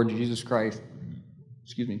of our Lord Jesus Christ.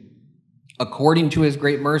 According to his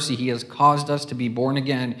great mercy, he has caused us to be born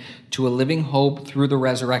again to a living hope through the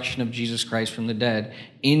resurrection of Jesus Christ from the dead,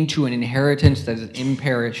 into an inheritance that is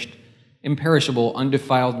imperishable,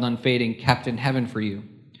 undefiled, and unfading, kept in heaven for you,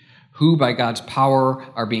 who by God's power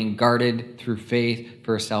are being guarded through faith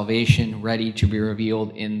for a salvation ready to be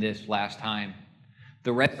revealed in this last time.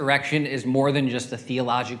 The resurrection is more than just a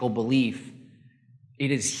theological belief. It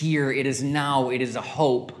is here, it is now, it is a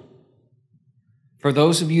hope. For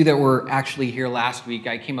those of you that were actually here last week,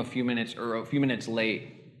 I came a few minutes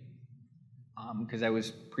late because I was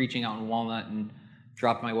preaching out in Walnut and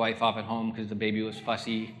dropped my wife off at home because the baby was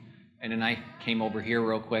fussy. And then I came over here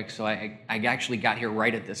real quick, so I actually got here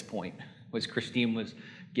right at this point, was Christine was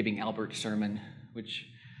giving Albert's sermon, which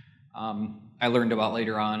I learned about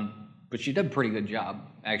later on, but she did a pretty good job,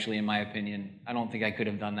 actually, in my opinion. I don't think I could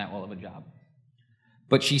have done that well of a job.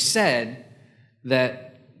 But she said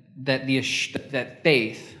that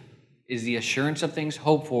faith is the assurance of things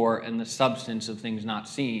hoped for and the substance of things not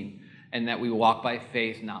seen, and that we walk by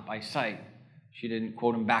faith, not by sight. She didn't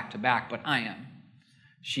quote him back to back, but I am.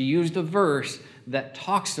 She used a verse that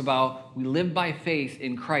talks about we live by faith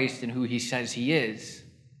in Christ and who he says he is,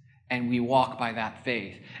 and we walk by that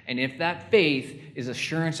faith. And if that faith is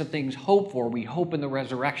assurance of things hoped for, we hope in the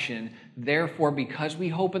resurrection. Therefore, because we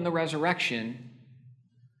hope in the resurrection,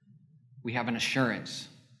 we have an assurance,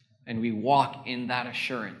 and we walk in that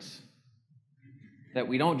assurance. That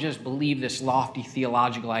we don't just believe this lofty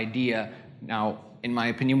theological idea. Now, in my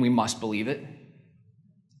opinion, we must believe it,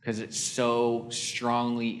 because it's so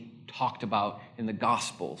strongly talked about in the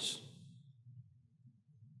Gospels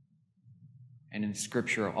and in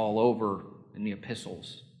Scripture all over in the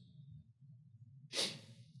epistles.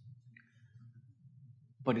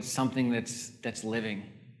 But it's something that's living.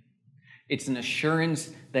 It's an assurance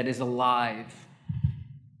that is alive.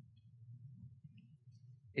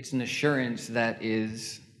 It's an assurance that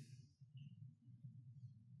is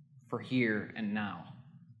for here and now.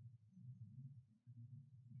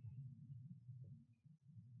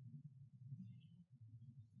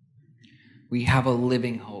 We have a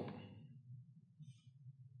living hope.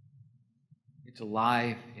 It's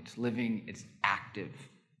alive, it's living, it's active.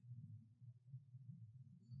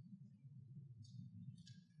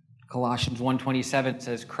 Colossians 1:27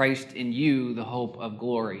 says, Christ in you, the hope of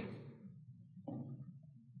glory.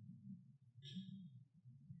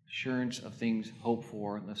 Assurance of things hoped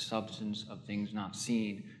for, the substance of things not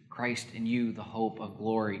seen. Christ in you, the hope of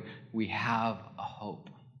glory. We have a hope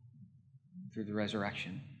through the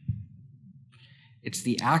resurrection. It's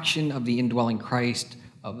the action of the indwelling Christ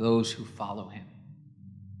of those who follow him.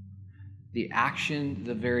 The action,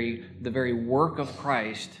 the very work of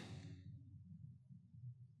Christ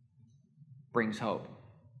brings hope.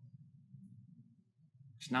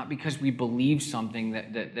 It's not because we believe something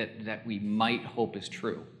that we might hope is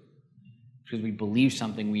true. It's because we believe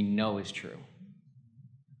something we know is true.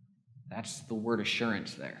 That's the word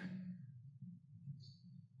assurance there.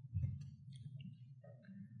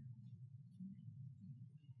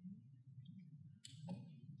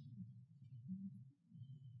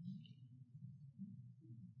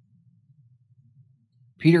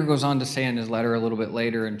 Peter goes on to say in his letter a little bit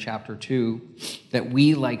later in chapter 2 that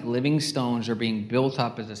we, like living stones, are being built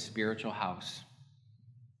up as a spiritual house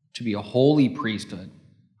to be a holy priesthood,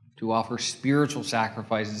 to offer spiritual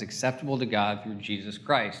sacrifices acceptable to God through Jesus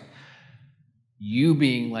Christ. You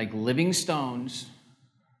being like living stones,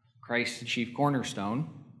 Christ the chief cornerstone,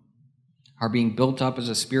 are being built up as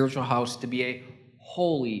a spiritual house to be a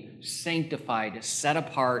holy, sanctified, set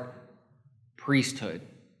apart priesthood,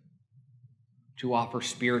 to offer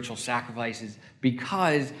spiritual sacrifices.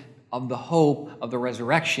 Because of the hope of the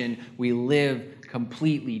resurrection, we live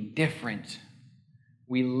completely different.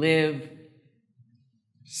 We live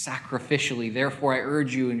sacrificially. Therefore, I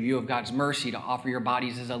urge you, in view of God's mercy, to offer your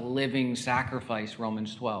bodies as a living sacrifice,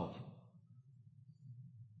 Romans 12.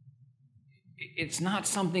 It's not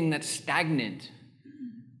something that's stagnant.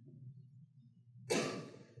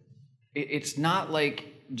 It's not like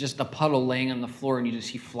just a puddle laying on the floor and you just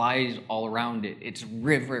see flies all around it. It's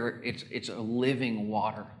river, it's a living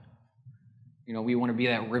water. You know, we want to be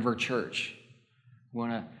that river church. We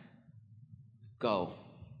want to go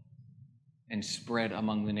and spread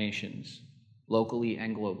among the nations, locally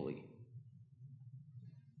and globally.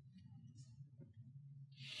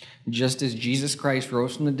 Just as Jesus Christ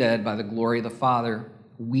rose from the dead by the glory of the Father,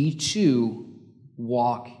 we too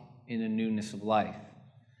walk in a newness of life.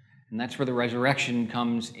 And that's where the resurrection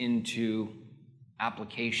comes into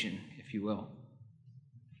application, if you will.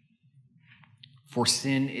 For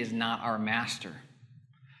sin is not our master.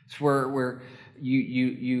 It's where when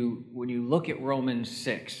you look at Romans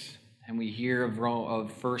 6, and we hear of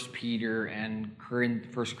 1 Peter and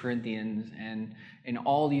 1 Corinthians and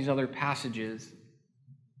all these other passages,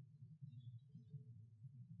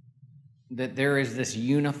 that there is this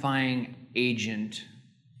unifying agent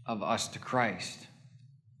of us to Christ.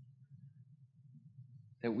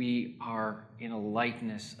 That we are in a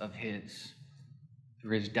likeness of his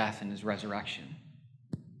through his death and his resurrection.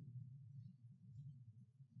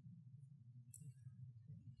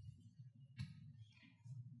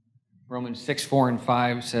 Romans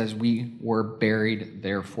 6:4-5 says, we were buried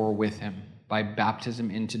therefore with him by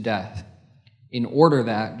baptism into death, in order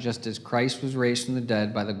that, just as Christ was raised from the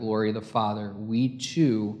dead by the glory of the Father, we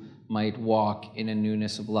too might walk in a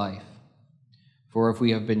newness of life. For if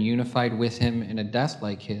we have been unified with him in a death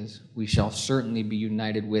like his, we shall certainly be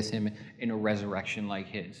united with him in a resurrection like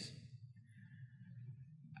his.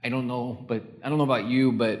 I don't know about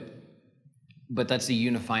you, but that's a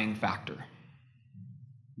unifying factor.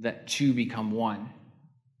 That two become one.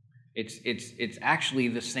 It's actually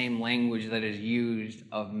the same language that is used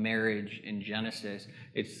of marriage in Genesis.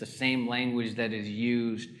 It's the same language that is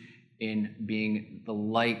used in being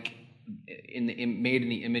made in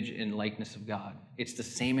the image and likeness of God. It's the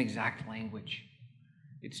same exact language.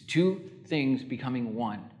 It's two things becoming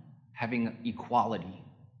one, having equality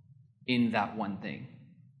in that one thing.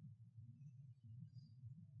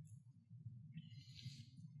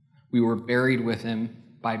 We were buried with him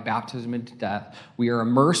by baptism into death. We are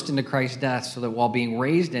immersed into Christ's death so that while being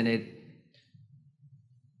raised in it,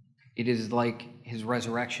 it is like his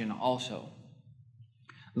resurrection also.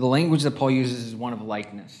 The language that Paul uses is one of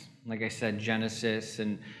likeness. Like I said, Genesis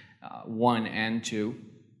and 1 and 2.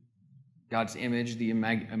 God's image, the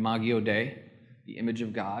Imago Dei, the image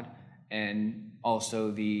of God, and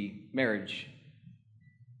also the marriage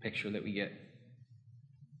picture that we get.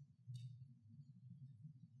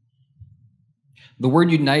 The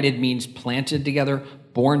word united means planted together,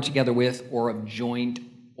 born together with, or of joint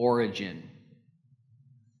origin.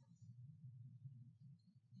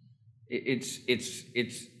 It's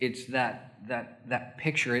that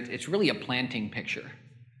picture. It's really a planting picture.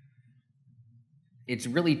 It's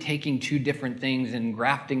really taking two different things and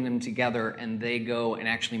grafting them together, and they go and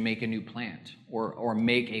actually make a new plant, or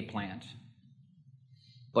make a plant,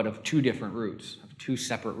 but of two different roots, of two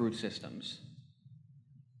separate root systems,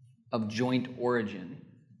 of joint origin,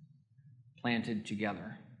 planted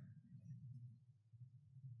together.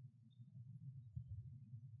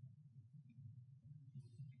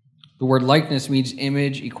 The word likeness means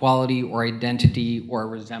image, equality, or identity, or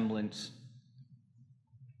resemblance.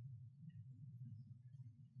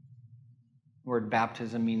 The word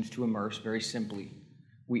baptism means to immerse, very simply.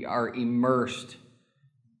 We are immersed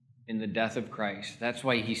in the death of Christ. That's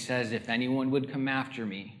why he says, if anyone would come after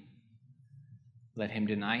me, let him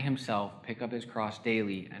deny himself, pick up his cross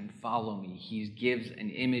daily, and follow me. He gives an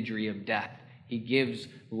imagery of death. He gives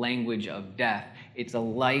language of death. It's a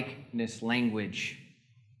likeness language.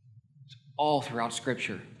 It's all throughout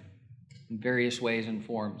Scripture in various ways and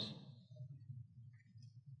forms.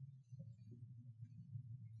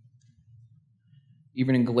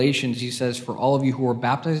 Even in Galatians, he says, for all of you who are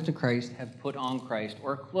baptized into Christ have put on Christ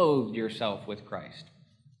or clothed yourself with Christ.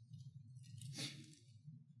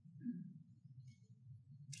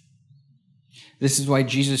 This is why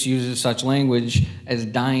Jesus uses such language as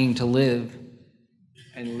dying to live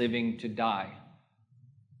and living to die.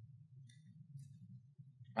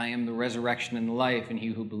 I am the resurrection and the life, and he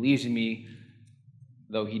who believes in me,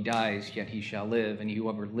 though he dies, yet he shall live, and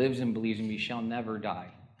whoever lives and believes in me shall never die.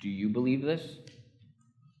 Do you believe this?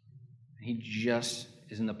 He just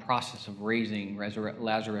is in the process of raising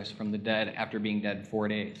Lazarus from the dead after being dead 4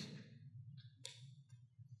 days.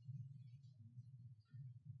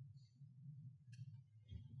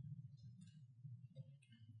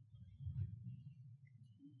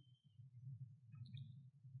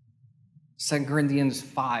 Second Corinthians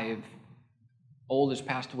 5, old has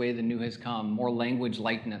passed away, the new has come. More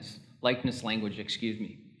likeness language,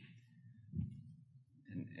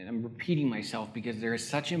 And I'm repeating myself because there is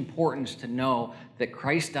such importance to know that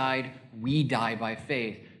Christ died, we die by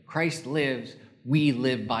faith. Christ lives, we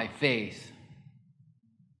live by faith.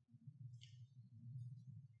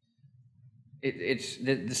 It's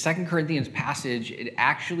the 2 Corinthians passage, it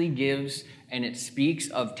actually gives and it speaks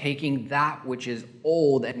of taking that which is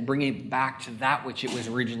old and bringing it back to that which it was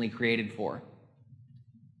originally created for.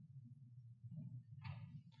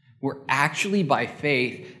 We're actually by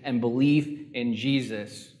faith and belief in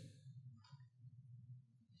Jesus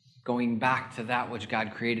going back to that which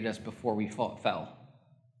God created us before we fell.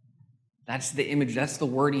 That's the image, that's the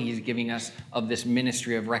wording he's giving us of this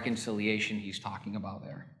ministry of reconciliation he's talking about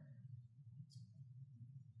there.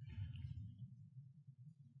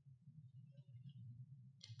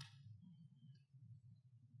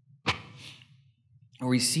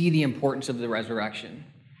 We see the importance of the resurrection.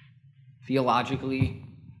 Theologically,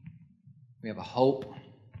 we have a hope,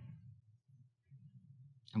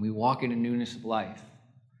 and we walk in a newness of life.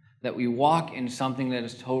 That we walk in something that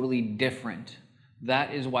is totally different.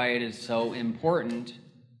 That is why it is so important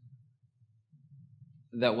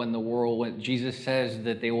that when Jesus says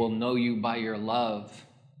that they will know you by your love,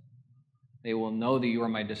 they will know that you are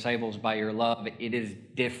my disciples by your love, it is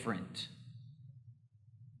different.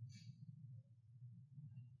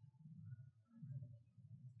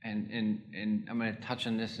 and I'm going to touch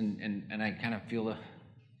on this, and I kind of feel the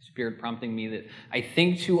Spirit prompting me that I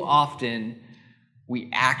think too often we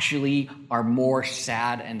actually are more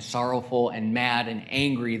sad and sorrowful and mad and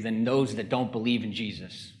angry than those that don't believe in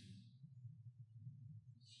Jesus.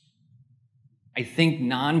 I think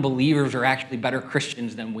non-believers are actually better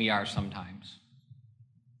Christians than we are sometimes.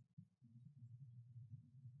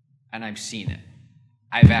 And I've seen it.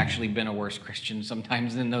 I've actually been a worse Christian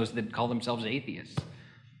sometimes than those that call themselves atheists.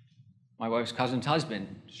 My wife's cousin's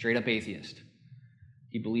husband, straight up atheist.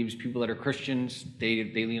 He believes people that are Christians, they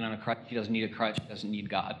lean on a crutch. He doesn't need a crutch, doesn't need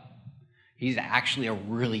God. He's actually a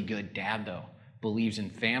really good dad, though. Believes in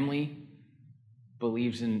family,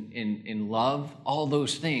 believes in love, all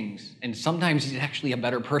those things. And sometimes he's actually a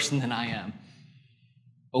better person than I am.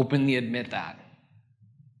 Openly admit that.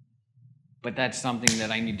 But that's something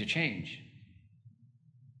that I need to change.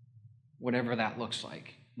 Whatever that looks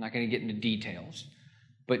like. I'm not going to get into details.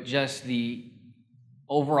 But just the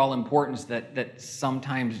overall importance that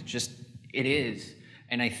sometimes just it is.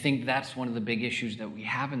 And I think that's one of the big issues that we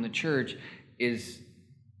have in the church is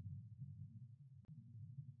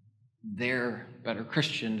they're better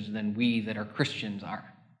Christians than we that are Christians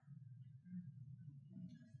are.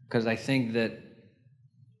 Because I think that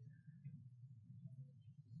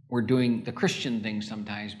we're doing the Christian thing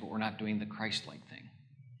sometimes, but we're not doing the Christ-like thing.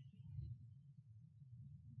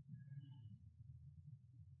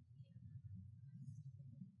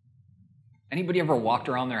 Anybody ever walked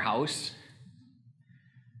around their house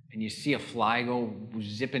and you see a fly go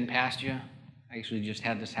zipping past you? I actually just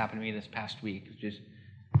had this happen to me this past week. It's just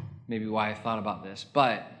maybe why I thought about this.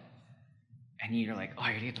 And you're like, oh,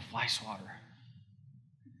 I gotta get the fly swatter.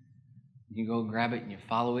 You go grab it and you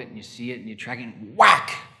follow it and you see it and you track it and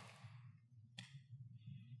whack!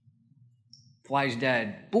 Fly's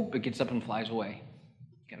dead. Boop, it gets up and flies away.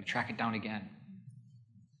 You gotta track it down again.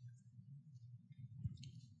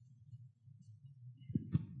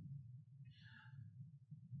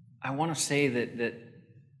 I want to say that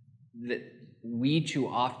we too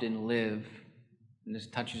often live, and this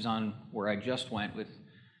touches on where I just went with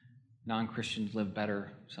non-Christians live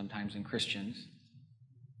better sometimes than Christians,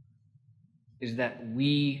 is that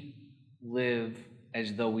we live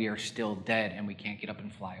as though we are still dead and we can't get up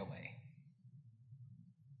and fly away.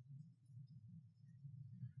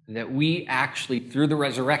 That we actually, through the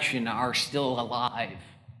resurrection, are still alive.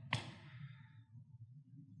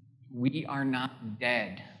 We are not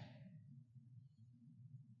dead.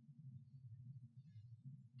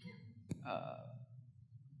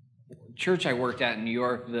 Church I worked at in New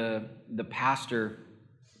York, the pastor's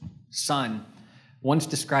son once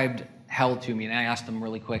described hell to me, and I asked him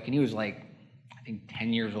really quick, and he was like, I think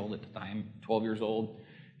 10 years old at the time, 12 years old.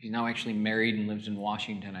 He's now actually married and lives in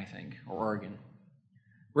Washington, I think, or Oregon.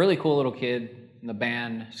 Really cool little kid in the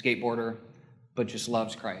band, skateboarder, but just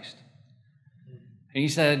loves Christ. And he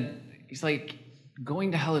said, he's like,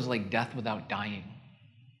 going to hell is like death without dying.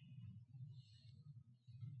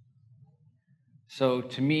 So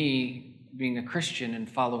to me, being a Christian and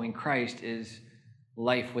following Christ is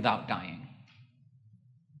life without dying.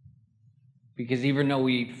 Because even though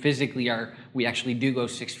we physically we actually do go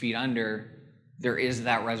 6 feet under, there is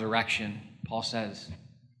that resurrection, Paul says.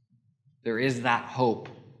 There is that hope.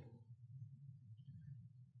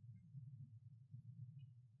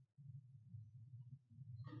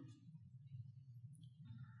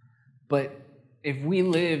 But if we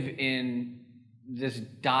live in this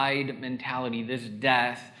died mentality, this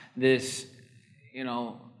death, this,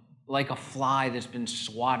 like a fly that's been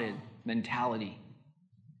swatted mentality,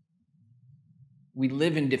 we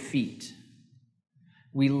live in defeat.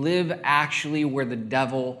 We live actually where the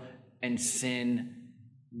devil and sin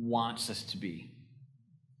wants us to be,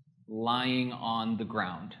 lying on the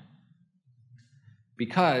ground.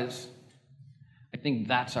 Because I think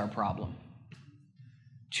that's our problem.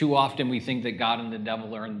 Too often we think that God and the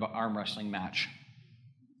devil are in an arm wrestling match.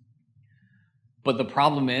 But the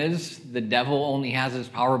problem is, the devil only has his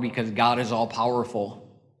power because God is all-powerful.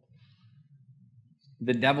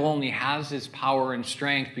 The devil only has his power and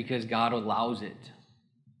strength because God allows it.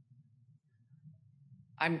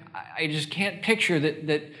 I just can't picture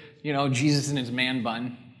that Jesus in his man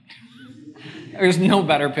bun. There's no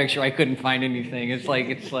better picture. I couldn't find anything. It's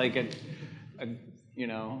like a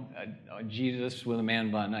Jesus with a man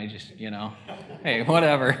bun. I just, hey,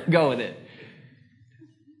 whatever, go with it.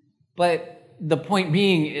 But the point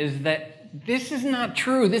being is that this is not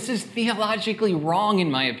true. This is theologically wrong,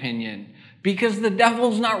 in my opinion, because the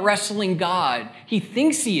devil's not wrestling God. He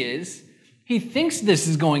thinks he is. He thinks this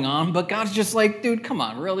is going on, but God's just like, dude, come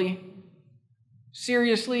on, really?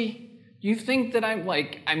 Seriously? You think that I'm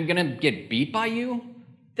going to get beat by you?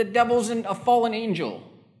 The devil's a fallen angel.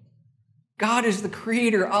 God is the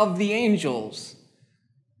creator of the angels.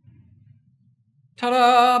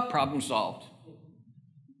 Ta-da! Problem solved.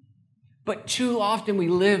 But too often we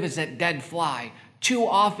live as that dead fly. Too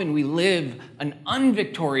often we live an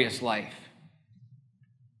unvictorious life.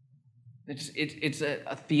 It's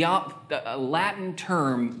a Latin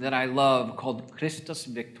term that I love called Christus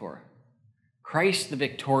Victor. Christ the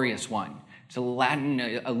victorious one. It's a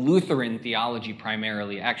Lutheran theology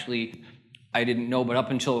primarily. Actually, I didn't know, but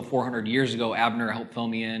up until 400 years ago, Abner helped fill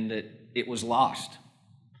me in that it was lost.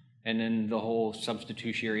 And then the whole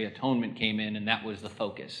substitutionary atonement came in, and that was the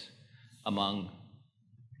focus among,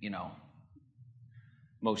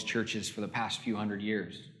 most churches for the past few hundred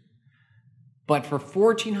years. But for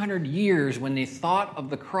 1,400 years, when they thought of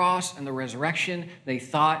the cross and the resurrection, they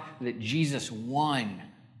thought that Jesus won.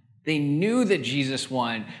 They knew that Jesus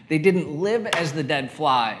won. They didn't live as the dead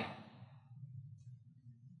fly.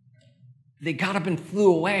 They got up and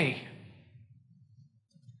flew away.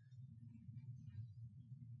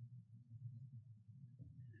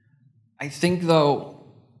 I think, though,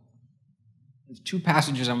 there's two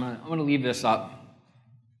passages. I'm gonna leave this up.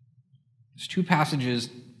 There's two passages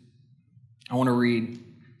I want to read.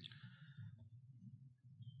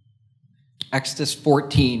 Exodus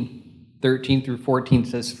 14, 13 through 14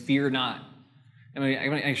 says, "Fear not." I'm going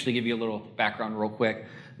to actually give you a little background real quick.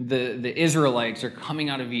 The Israelites are coming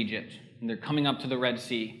out of Egypt, and they're coming up to the Red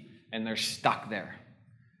Sea, and they're stuck there.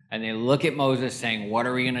 And they look at Moses saying, "What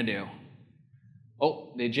are we going to do?"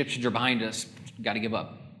 "Oh, the Egyptians are behind us. Got to give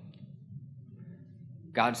up."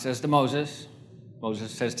 God says to Moses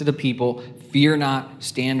says to the people, "Fear not,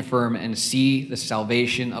 stand firm, and see the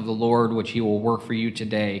salvation of the Lord, which he will work for you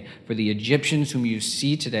today. For the Egyptians whom you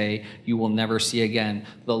see today, you will never see again.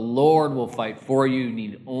 The Lord will fight for you. You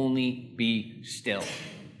need only be still."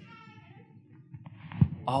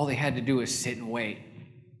 All they had to do is sit and wait.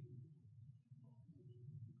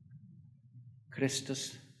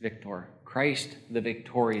 Christus Victor, Christ the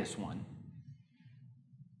victorious one.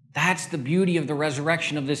 That's the beauty of the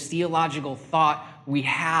resurrection, of this theological thought we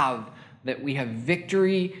have, that we have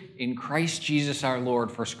victory in Christ Jesus our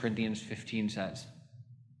Lord, 1 Corinthians 15 says.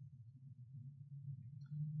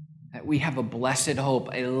 That we have a blessed hope,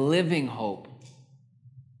 a living hope.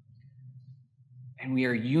 And we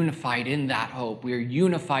are unified in that hope. We are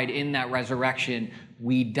unified in that resurrection.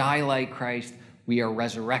 We die like Christ. We are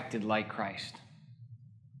resurrected like Christ.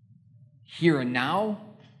 Here and now,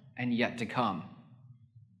 and yet to come.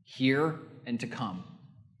 Here and to come.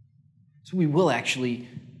 So we will actually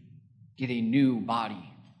get a new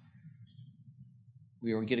body.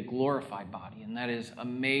 We will get a glorified body, and that is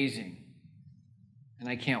amazing. And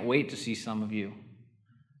I can't wait to see some of you,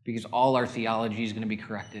 because all our theology is going to be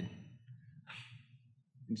corrected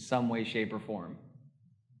in some way, shape, or form.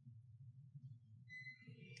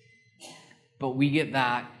 But we get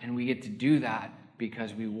that, and we get to do that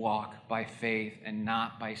because we walk by faith and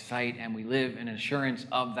not by sight, and we live in assurance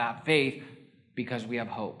of that faith because we have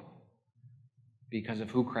hope, because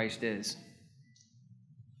of who Christ is.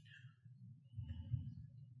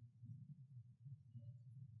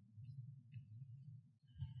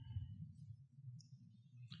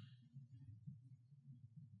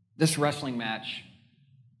 This wrestling match,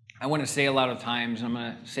 I want to say a lot of times, and I'm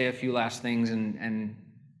going to say a few last things, and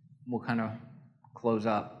we'll kind of close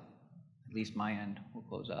up. At least my end will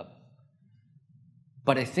close up.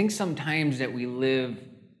 But I think sometimes that we live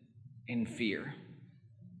in fear.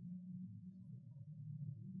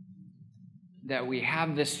 That we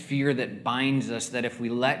have this fear that binds us, that if we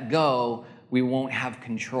let go, we won't have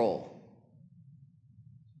control.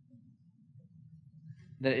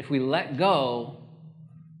 That if we let go,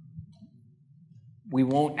 we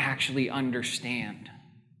won't actually understand.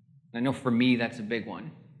 I know for me that's a big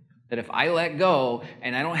one. That if I let go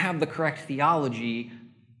and I don't have the correct theology,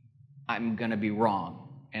 I'm going to be wrong.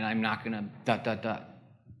 And I'm not going to ...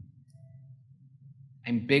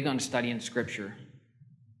 I'm big on studying Scripture.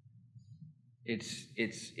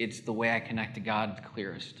 It's the way I connect to God the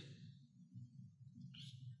clearest.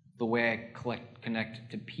 The way I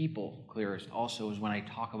connect to people clearest also is when I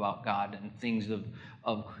talk about God and things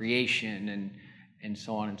of creation and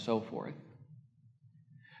so on and so forth.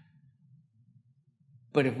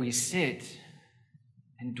 But if we sit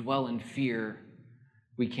and dwell in fear,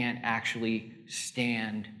 we can't actually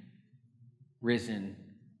stand risen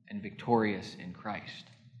and victorious in Christ.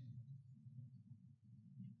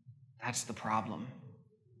 That's the problem.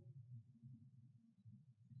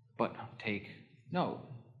 But take note.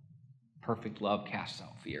 Perfect love casts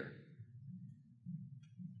out fear.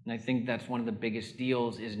 And I think that's one of the biggest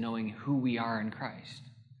deals, is knowing who we are in Christ.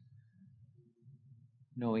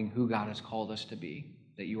 knowing who God has called us to be,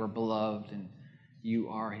 that you are beloved and you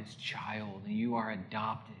are his child and you are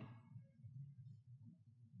adopted.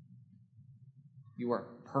 You are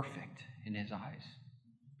perfect in his eyes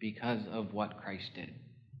because of what Christ did.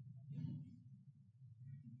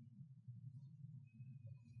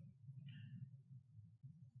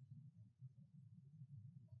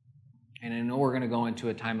 And I know we're going to go into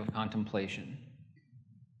a time of contemplation,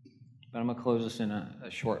 but I'm going to close this in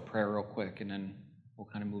a short prayer real quick, and then we'll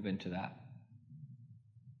kind of move into that.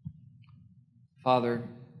 Father,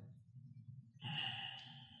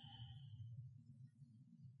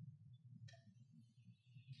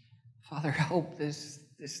 help this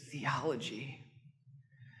theology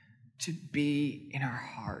to be in our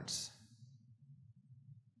hearts,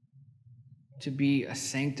 to be a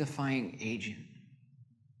sanctifying agent,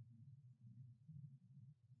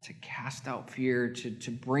 to cast out fear,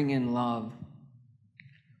 to bring in love,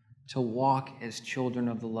 to walk as children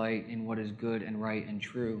of the light in what is good and right and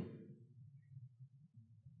true.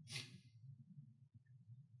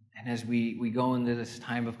 And as we go into this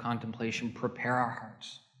time of contemplation, prepare our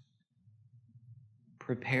hearts.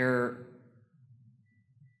 Prepare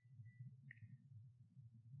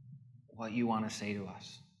what you want to say to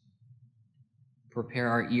us. Prepare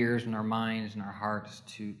our ears and our minds and our hearts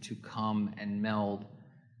to come and meld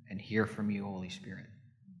and hear from you, Holy Spirit.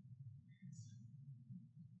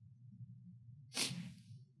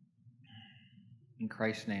 In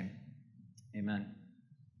Christ's name, amen.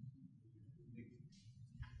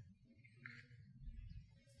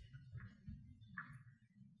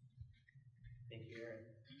 Thank you,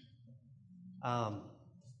 Aaron.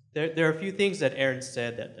 There are a few things that Aaron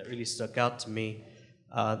said that really stuck out to me.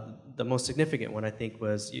 The most significant one, I think,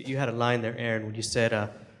 was you had a line there, Aaron, when you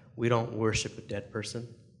said, we don't worship a dead person,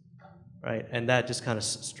 right? And that just kind of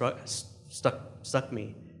struck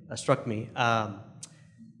me.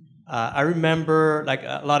 I remember, like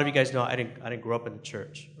a lot of you guys know, I didn't grow up in the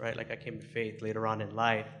church, right? Like I came to faith later on in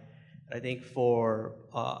life. I think for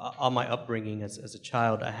all my upbringing as a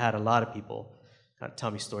child, I had a lot of people kind of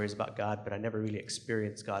tell me stories about God, but I never really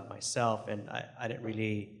experienced God myself, and I didn't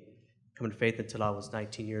really come to faith until I was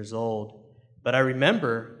 19 years old. But I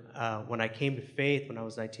remember when I came to faith when I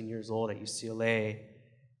was 19 years old at UCLA,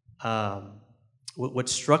 what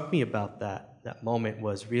struck me about that moment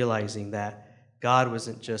was realizing that God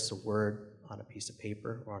wasn't just a word on a piece of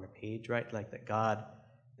paper or on a page, right? Like that God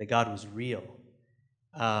was real.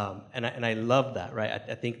 And I love that, right?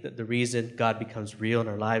 I think that the reason God becomes real in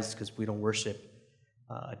our lives is because we don't worship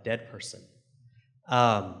a dead person.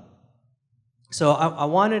 So I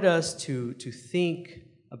wanted us to think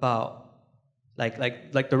about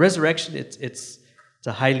like the resurrection. It's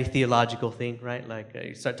a highly theological thing, right? Like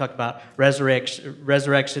you start talking about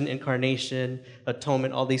resurrection, incarnation,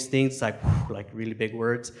 atonement, all these things, like really big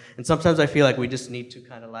words. And sometimes I feel like we just need to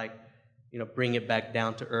kind of bring it back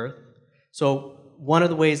down to earth. So one of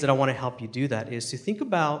the ways that I want to help you do that is to think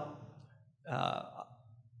about,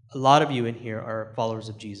 a lot of you in here are followers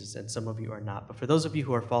of Jesus, and some of you are not. But for those of you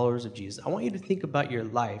who are followers of Jesus, I want you to think about your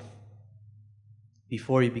life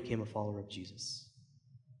before you became a follower of Jesus.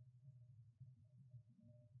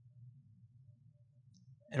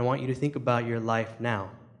 And I want you to think about your life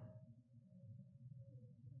now.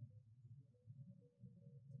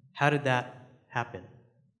 How did that happen?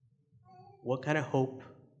 What kind of hope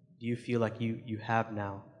do you feel like you have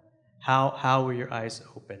now? How were your eyes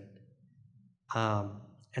open?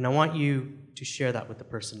 And I want you to share that with the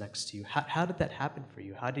person next to you. How did that happen for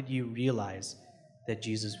you? How did you realize that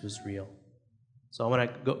Jesus was real? So I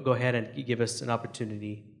want to go ahead and give us an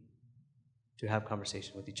opportunity to have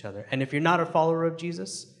conversation with each other. And if you're not a follower of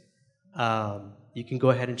Jesus, you can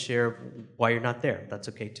go ahead and share why you're not there. That's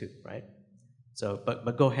okay too, right? So,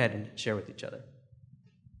 but go ahead and share with each other.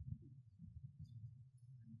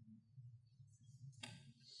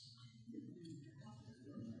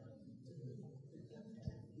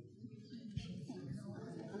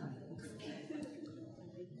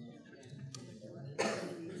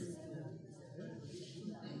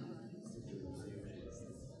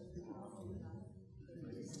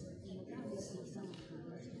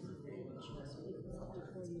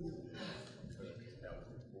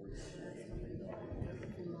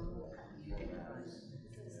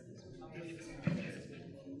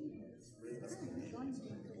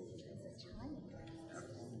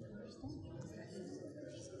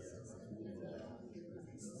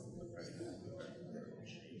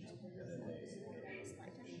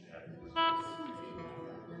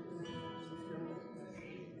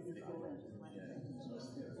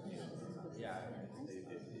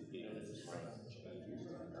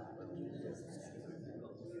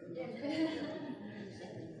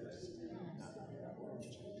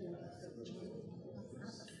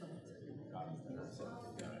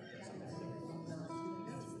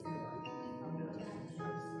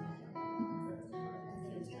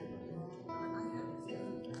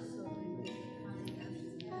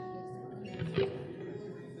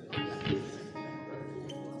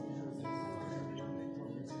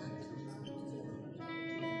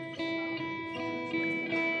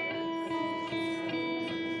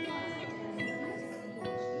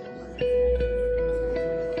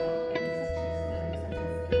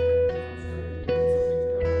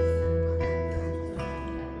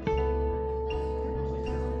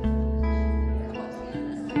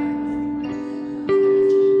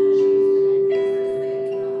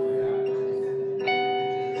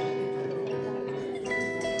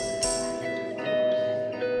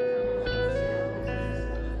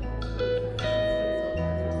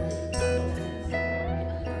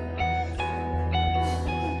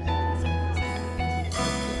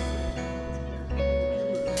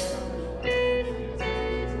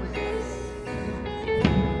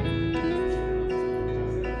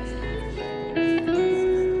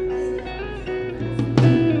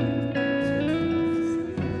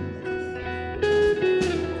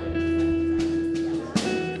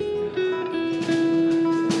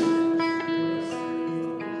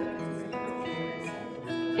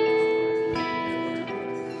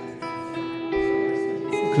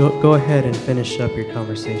 go ahead and finish up your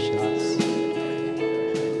conversations.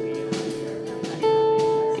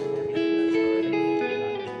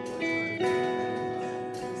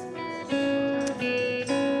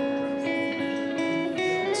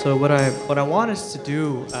 So what I want us to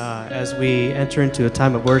do as we enter into a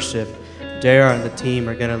time of worship, JR and the team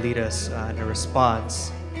are going to lead us in a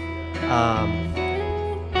response.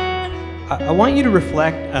 I want you to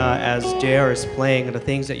reflect as JR is playing on the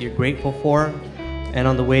things that you're grateful for and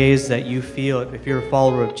on the ways that you feel, if you're a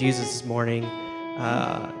follower of Jesus this morning,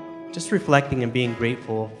 just reflecting and being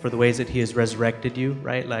grateful for the ways that he has resurrected you,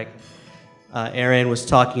 right? Like Aaron was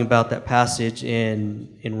talking about that passage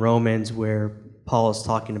in Romans where Paul is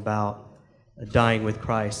talking about dying with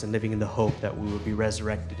Christ and living in the hope that we will be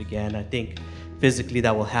resurrected again. I think physically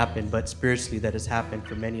that will happen, but spiritually that has happened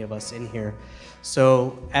for many of us in here.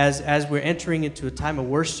 So as we're entering into a time of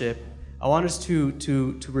worship, I want us to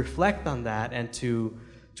reflect on that and to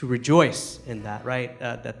rejoice in that, right?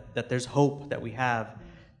 That there's hope that we have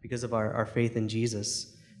because of our faith in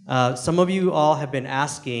Jesus. Some of you all have been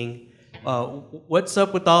asking, what's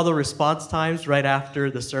up with all the response times right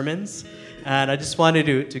after the sermons? And I just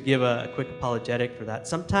wanted to give a quick apologetic for that.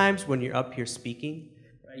 Sometimes when you're up here speaking,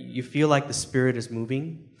 you feel like the Spirit is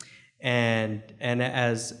moving, and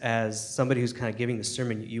as somebody who's kind of giving the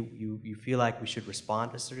sermon, you feel like we should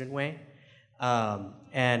respond a certain way,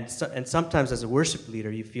 and sometimes as a worship leader,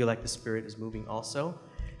 you feel like the Spirit is moving also,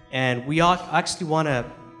 and we all actually want to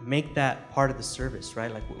make that part of the service,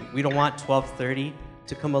 right? Like we don't want 12:30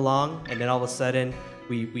 to come along, and then all of a sudden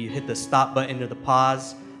we hit the stop button or the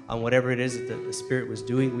pause on whatever it is that the Spirit was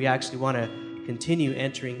doing. We actually want to continue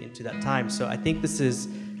entering into that time. So I think this is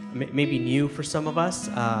maybe new for some of us,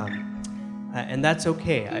 and that's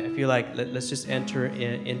okay. I feel like let's just enter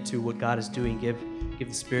into what God is doing. Give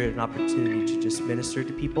the Spirit an opportunity to just minister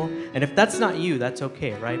to people. And if that's not you, that's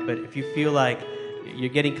okay, right? But if you feel like you're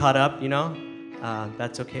getting caught up,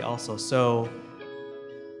 that's okay also. So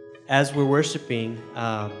as we're worshiping,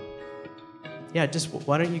 just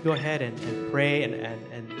why don't you go ahead and pray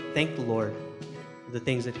and thank the Lord for the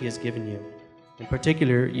things that he has given you. In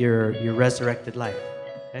particular, your resurrected life.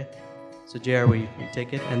 Okay? So JR, will you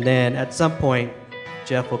take it? And then at some point,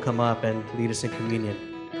 Jeff will come up and lead us in communion.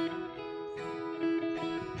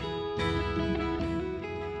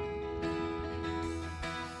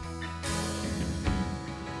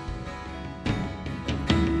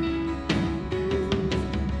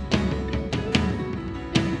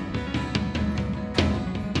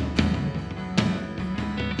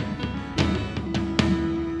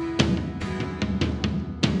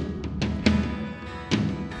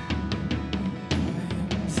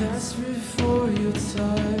 Desperate for your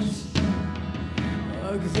touch,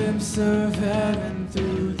 a glimpse of heaven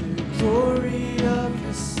through the glory of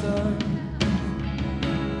the sun.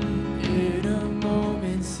 In a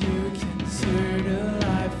moment you can turn a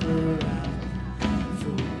life around,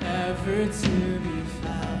 forever to be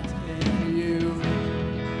found in you.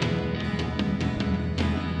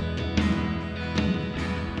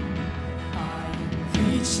 I am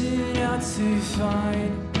reaching out to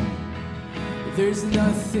find. There's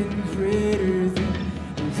nothing greater than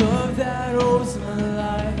the love that holds my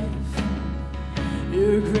life.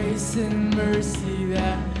 Your grace and mercy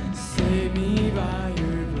that saved me by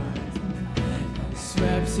your blood and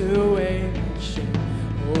swept away my shame,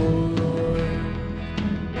 oh Lord.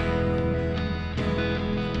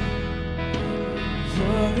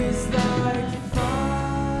 Love is like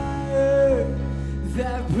fire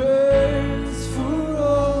that burns for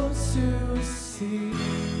all to see.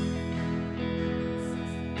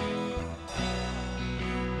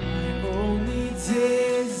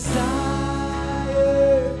 Desire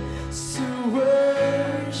to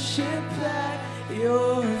worship at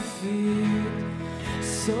your feet,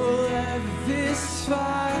 so let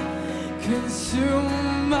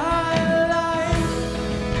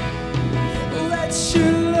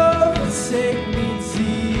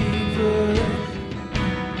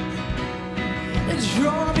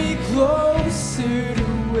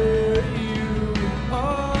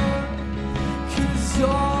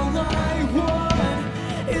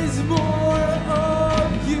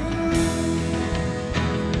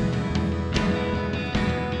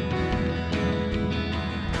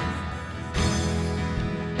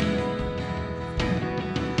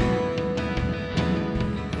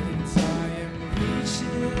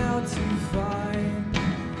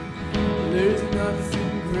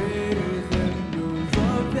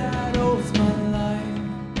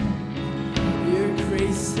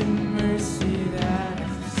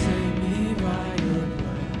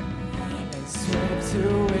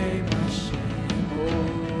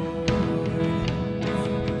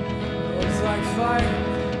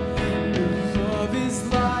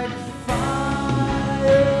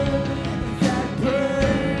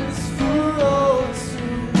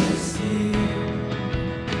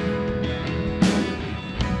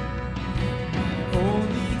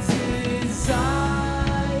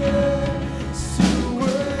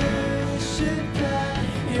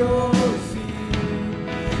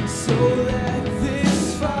that this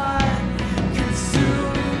fire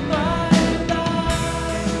consume my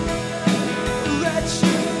life. Let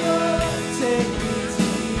your love take me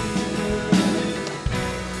deeper.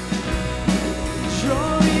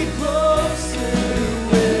 Draw me closer to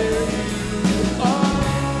where you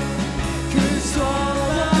are. 'Cause all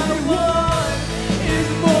I want is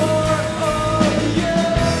more of you.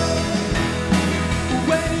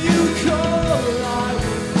 When you call, I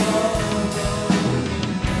will follow.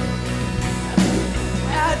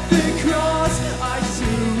 At the cross, I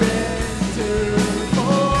surrender.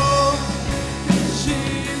 Oh,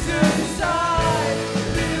 Jesus, I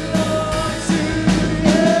belong to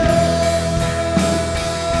you.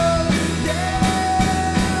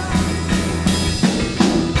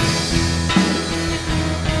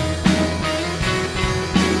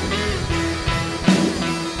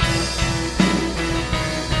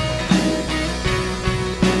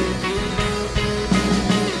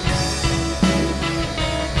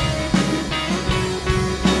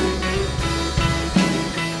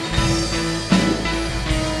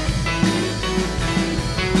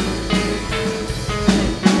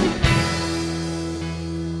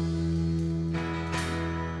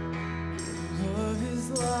 Love is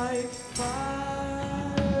like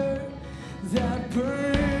fire that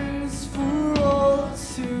burns for all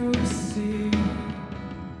to see.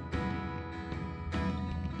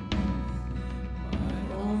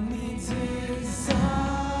 My only desire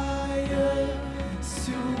is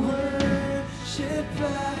to worship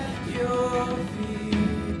at your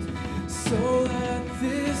feet, so that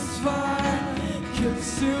this fire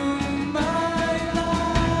consume my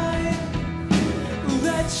life.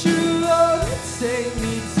 Let your love take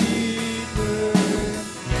me deeper.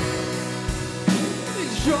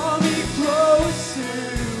 Draw me closer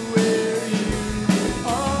to where you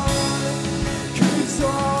are. 'Cause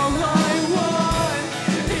all I want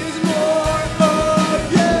is more of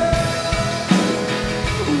you.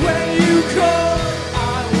 When you call, I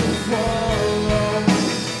will follow.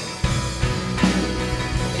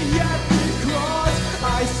 At the cross, I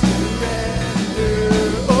surrender.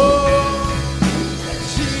 Oh,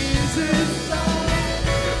 Jesus, I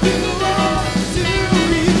belong to you.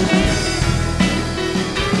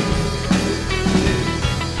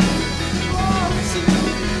 Belong to you.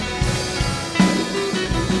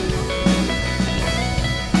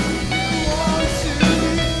 Belong to you.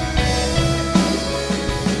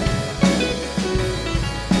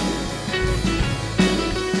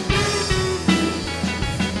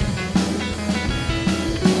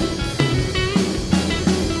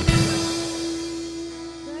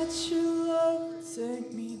 Let your love take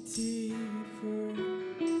me deeper.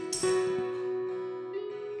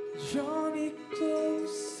 Draw me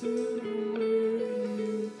closer to where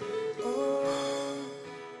you are.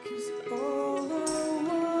 'Cause all I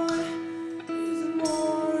want is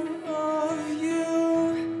more of you.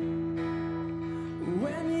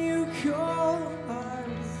 When you call, I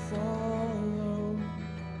will follow.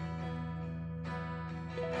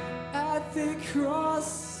 At the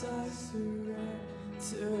cross, I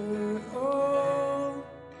surrender. Oh,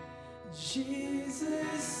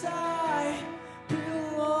 Jesus, I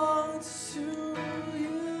belong to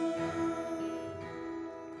you.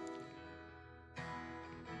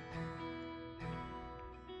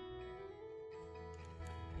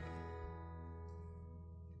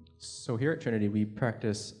 So here at Trinity, we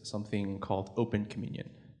practice something called open communion.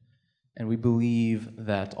 And we believe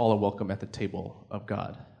that all are welcome at the table of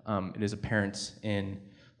God. It is apparent in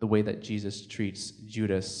the way that Jesus treats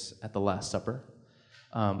Judas at the Last Supper.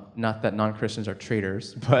 Not that non-Christians are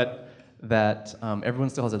traitors, but that everyone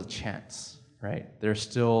still has a chance, right? There's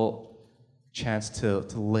still chance to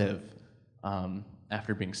live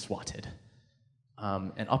after being swatted.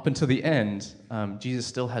 And up until the end, Jesus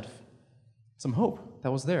still had some hope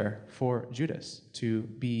that was there for Judas to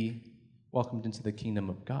be welcomed into the kingdom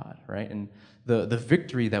of God, right? And the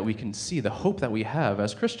victory that we can see, the hope that we have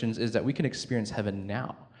as Christians is that we can experience heaven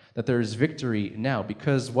now, that there is victory now,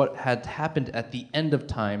 because what had happened at the end of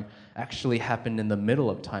time actually happened in the middle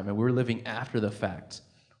of time, and we're living after the fact.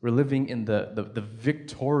 We're living in the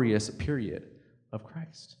victorious period of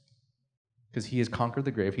Christ, because he has conquered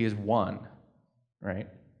the grave, he has won, right?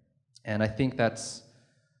 And I think that's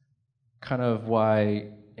kind of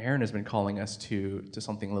why Aaron has been calling us to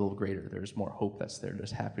something a little greater. There's more hope that's there.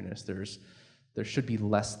 There's happiness. There should be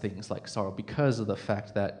less things like sorrow because of the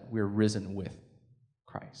fact that we're risen with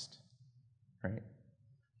Christ, right?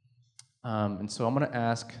 And so I'm going to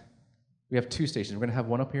ask, we have two stations. We're going to have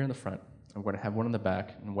one up here in the front, and we're going to have one in the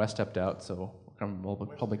back, and Wes stepped out, so we're kind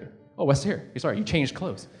of public. Oh, Wes here. Sorry, you changed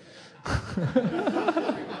clothes. You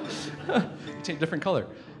changed different color.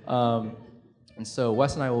 And so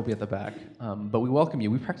Wes and I will be at the back, but we welcome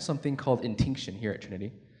you. We practice something called intinction here at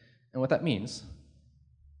Trinity. And what that means,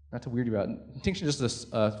 not to weird you out, intinction is just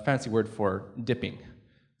a fancy word for dipping.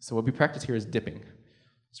 So what we practice here is dipping.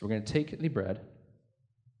 So we're going to take the bread,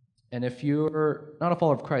 and if you're not a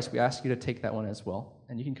follower of Christ, we ask you to take that one as well,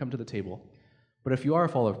 and you can come to the table. But if you are a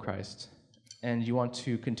follower of Christ, and you want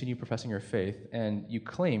to continue professing your faith, and you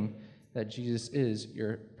claim that Jesus is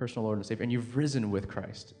your personal Lord and Savior, and you've risen with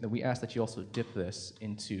Christ, then we ask that you also dip this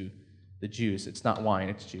into the juice. It's not wine,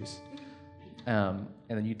 it's juice. And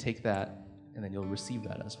then you take that, and then you'll receive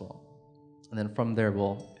that as well. And then from there,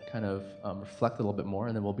 we'll kind of reflect a little bit more,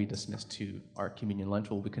 and then we'll be dismissed to our communion lunch,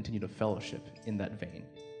 where we continue to fellowship in that vein.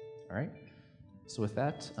 All right? So with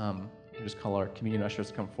that, we'll just call our communion ushers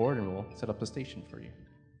to come forward, and we'll set up the station for you.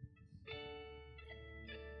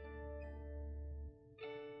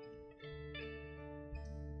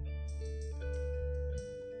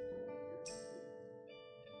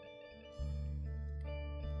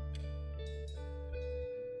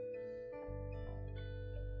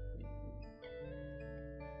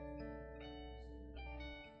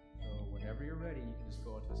 Whenever you're ready, you can just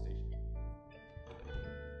go into the station.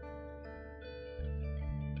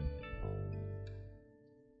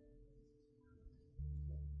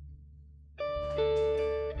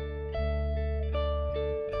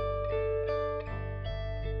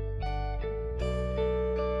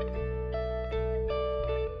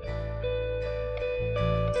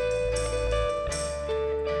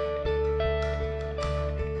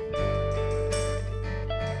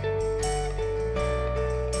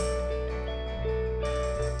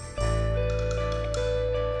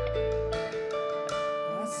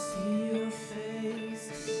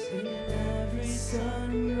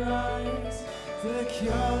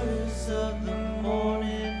 colors of the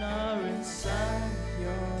morning are inside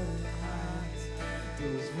your eyes.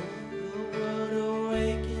 The world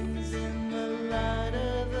awakens in the light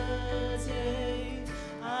of the day.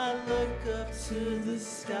 I look up to the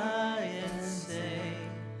sky and say,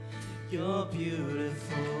 you're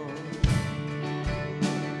beautiful.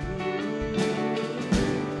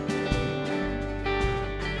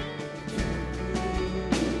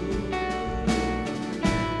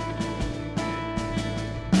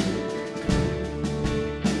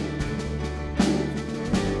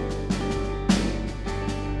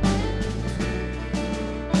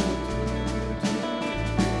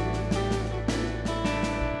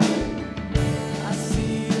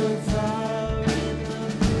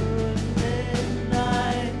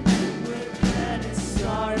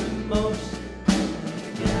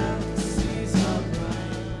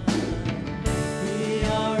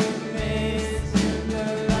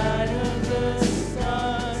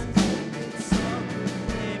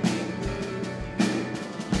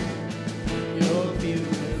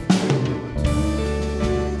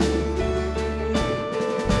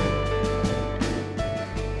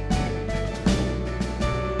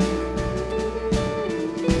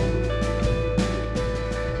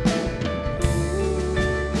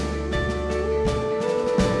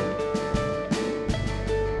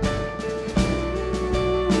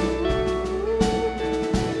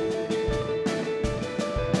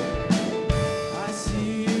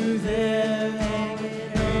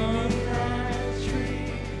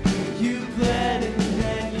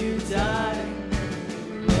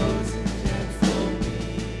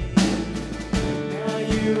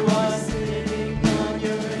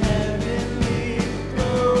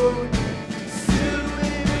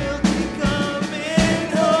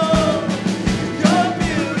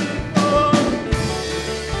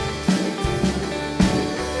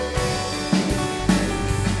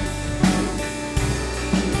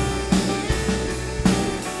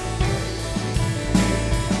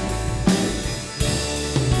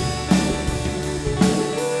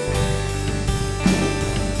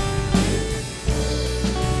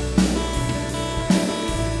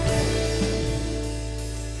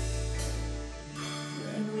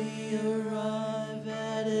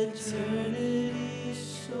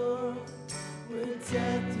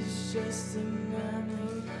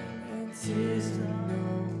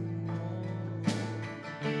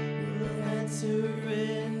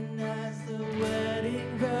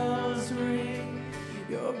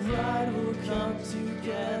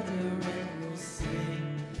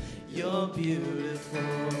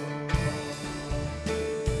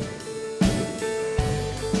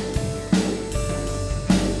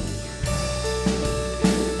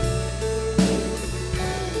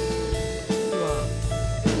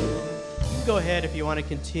 Go ahead if you want to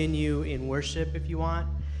continue in worship if you want.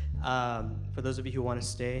 For those of you who want to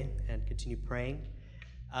stay and continue praying,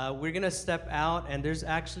 We're going to step out, and there's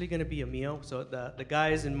actually going to be a meal. So the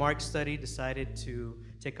guys in Mark's study decided to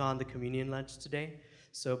take on the communion lunch today.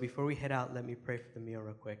 So before we head out, let me pray for the meal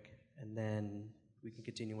real quick, and then we can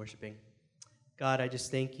continue worshiping. God, I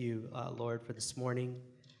just thank you, Lord, for this morning.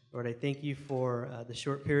 Lord, I thank you for the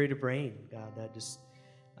short period of rain, God, that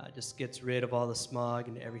just gets rid of all the smog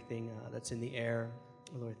and everything that's in the air.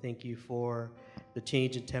 Lord, thank you for the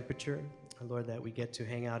change in temperature. Lord, that we get to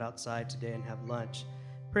hang out outside today and have lunch.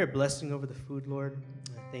 Pray a blessing over the food, Lord.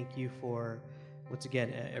 Thank you for, once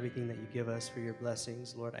again, everything that you give us, for your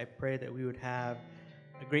blessings. Lord, I pray that we would have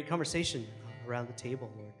a great conversation around the table,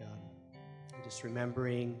 Lord God. And just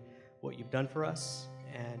remembering what you've done for us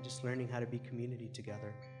and just learning how to be community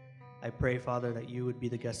together. I pray, Father, that you would be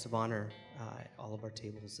the guest of honor at all of our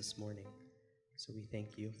tables this morning. So we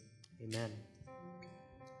thank you. Amen.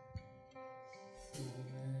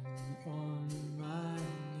 On my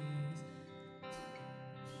knees,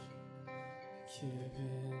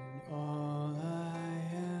 giving all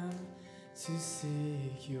I am to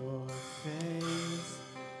seek your face.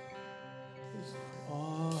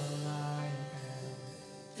 All I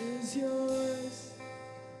am is yours.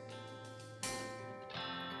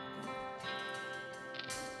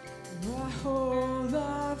 My whole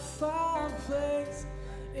life I place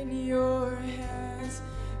in your hands.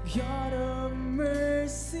 God of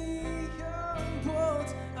mercy,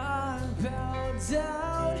 bold, I bow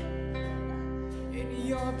down in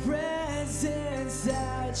your presence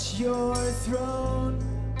at your throne.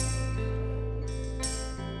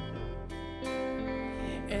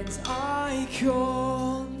 And I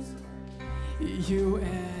called, you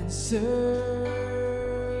answered,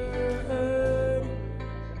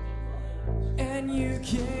 and you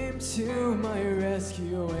came to my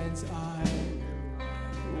rescue, and I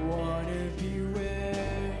wanna be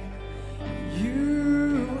where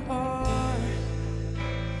you are.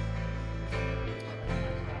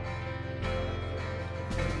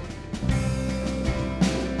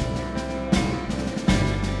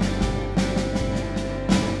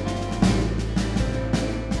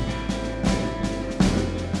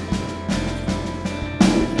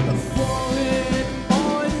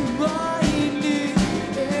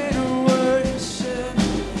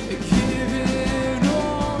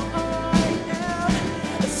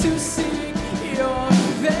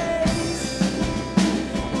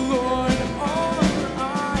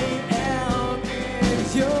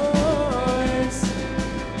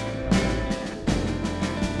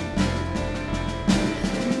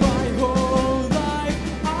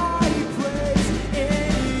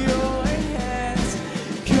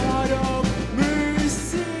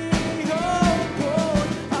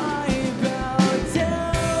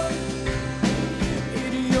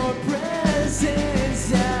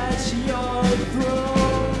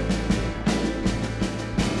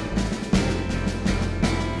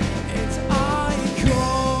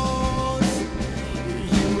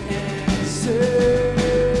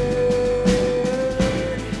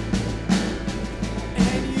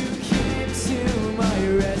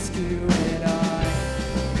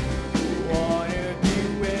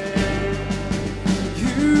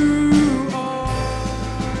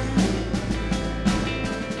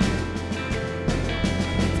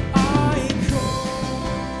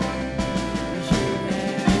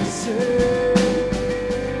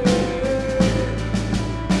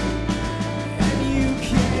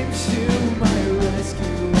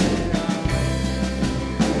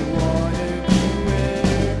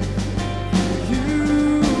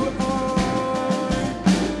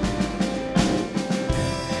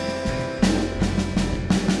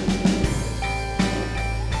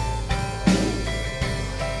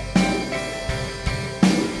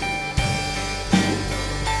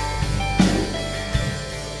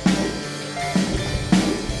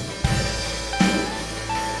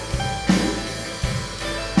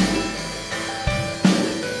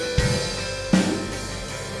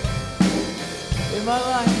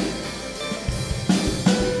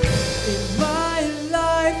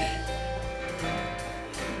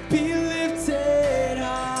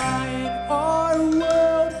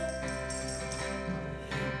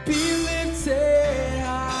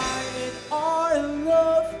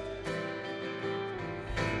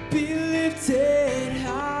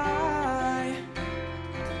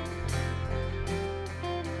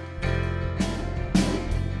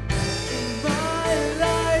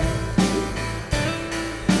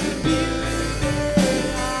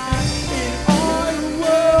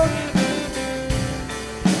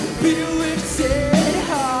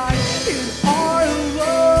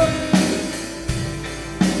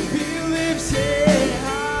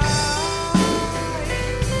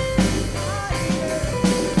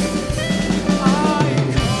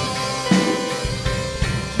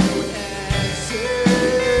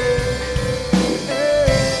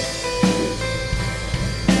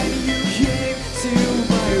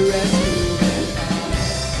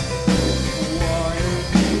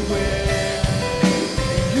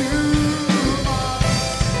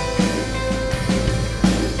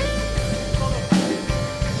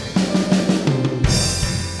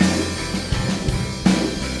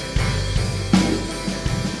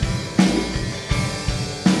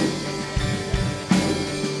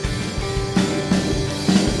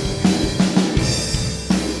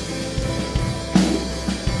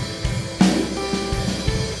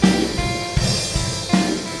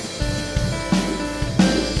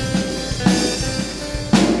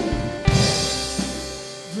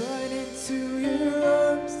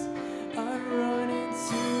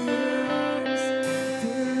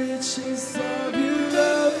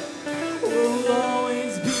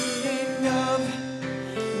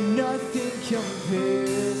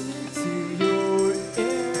 compares to your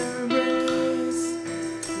embrace,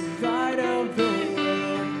 light of the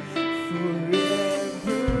world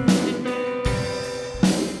forevermore.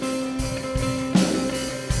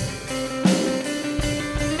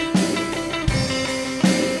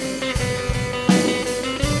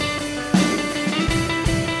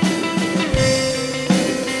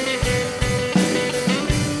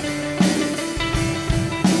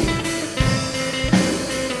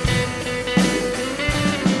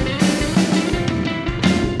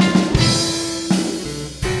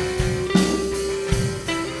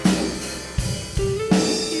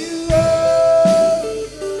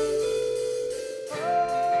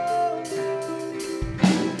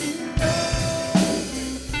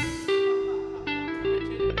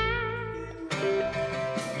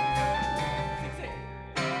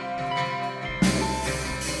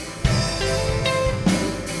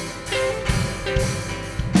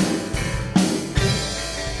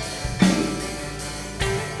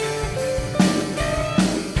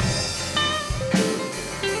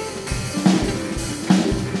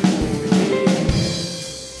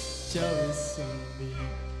 Jealous of me.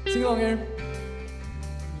 Sing along here.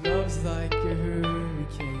 Love's like a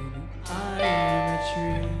hurricane, I am a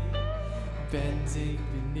tree, bending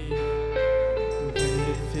beneath the weight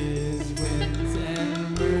of his winds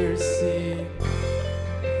and mercy.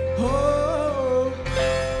 Oh,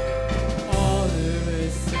 all of a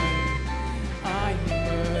sudden, I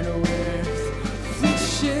am unaware.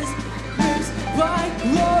 Afflictions glimpsed by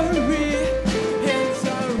glory, and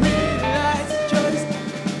I realize just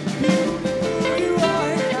who you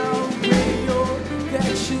are, how great your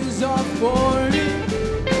affections are for me.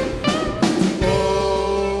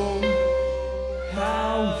 Oh,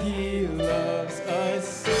 how he loves us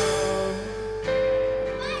so.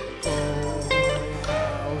 Oh,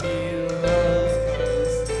 how he loves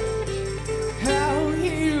us. How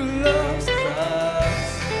he loves us.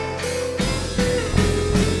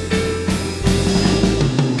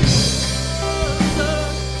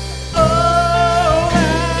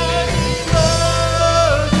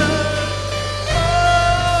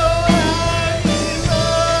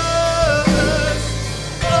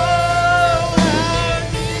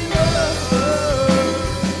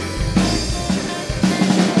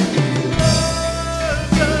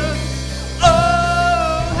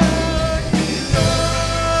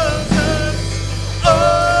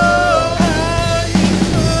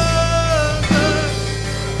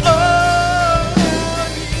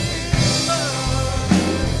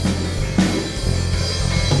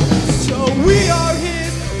 So we are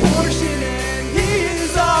his portion and he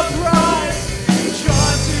is our prize.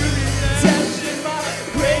 Drawn to redemption by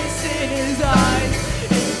grace in his eyes.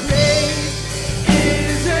 And grace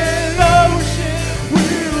is an ocean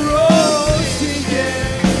we're all sinking.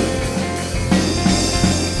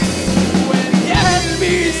 When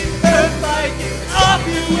enemies hurt like an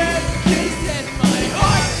opulent kiss and my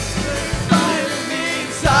heart inside of me,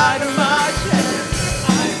 inside of my chest.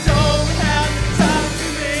 I don't have time to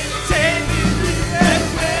maintain these regrets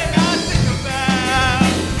when I think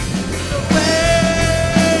about the way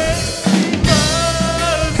he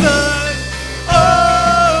loves us. Oh,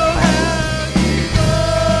 how he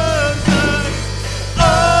loves us. Oh,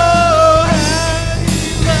 how he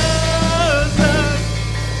loves us.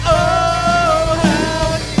 Oh, how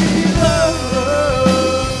he loves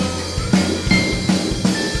us.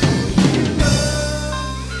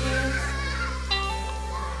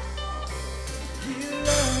 He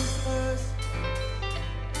loves us.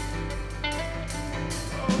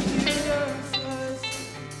 Oh, he loves us.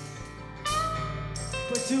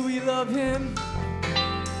 But do we love him?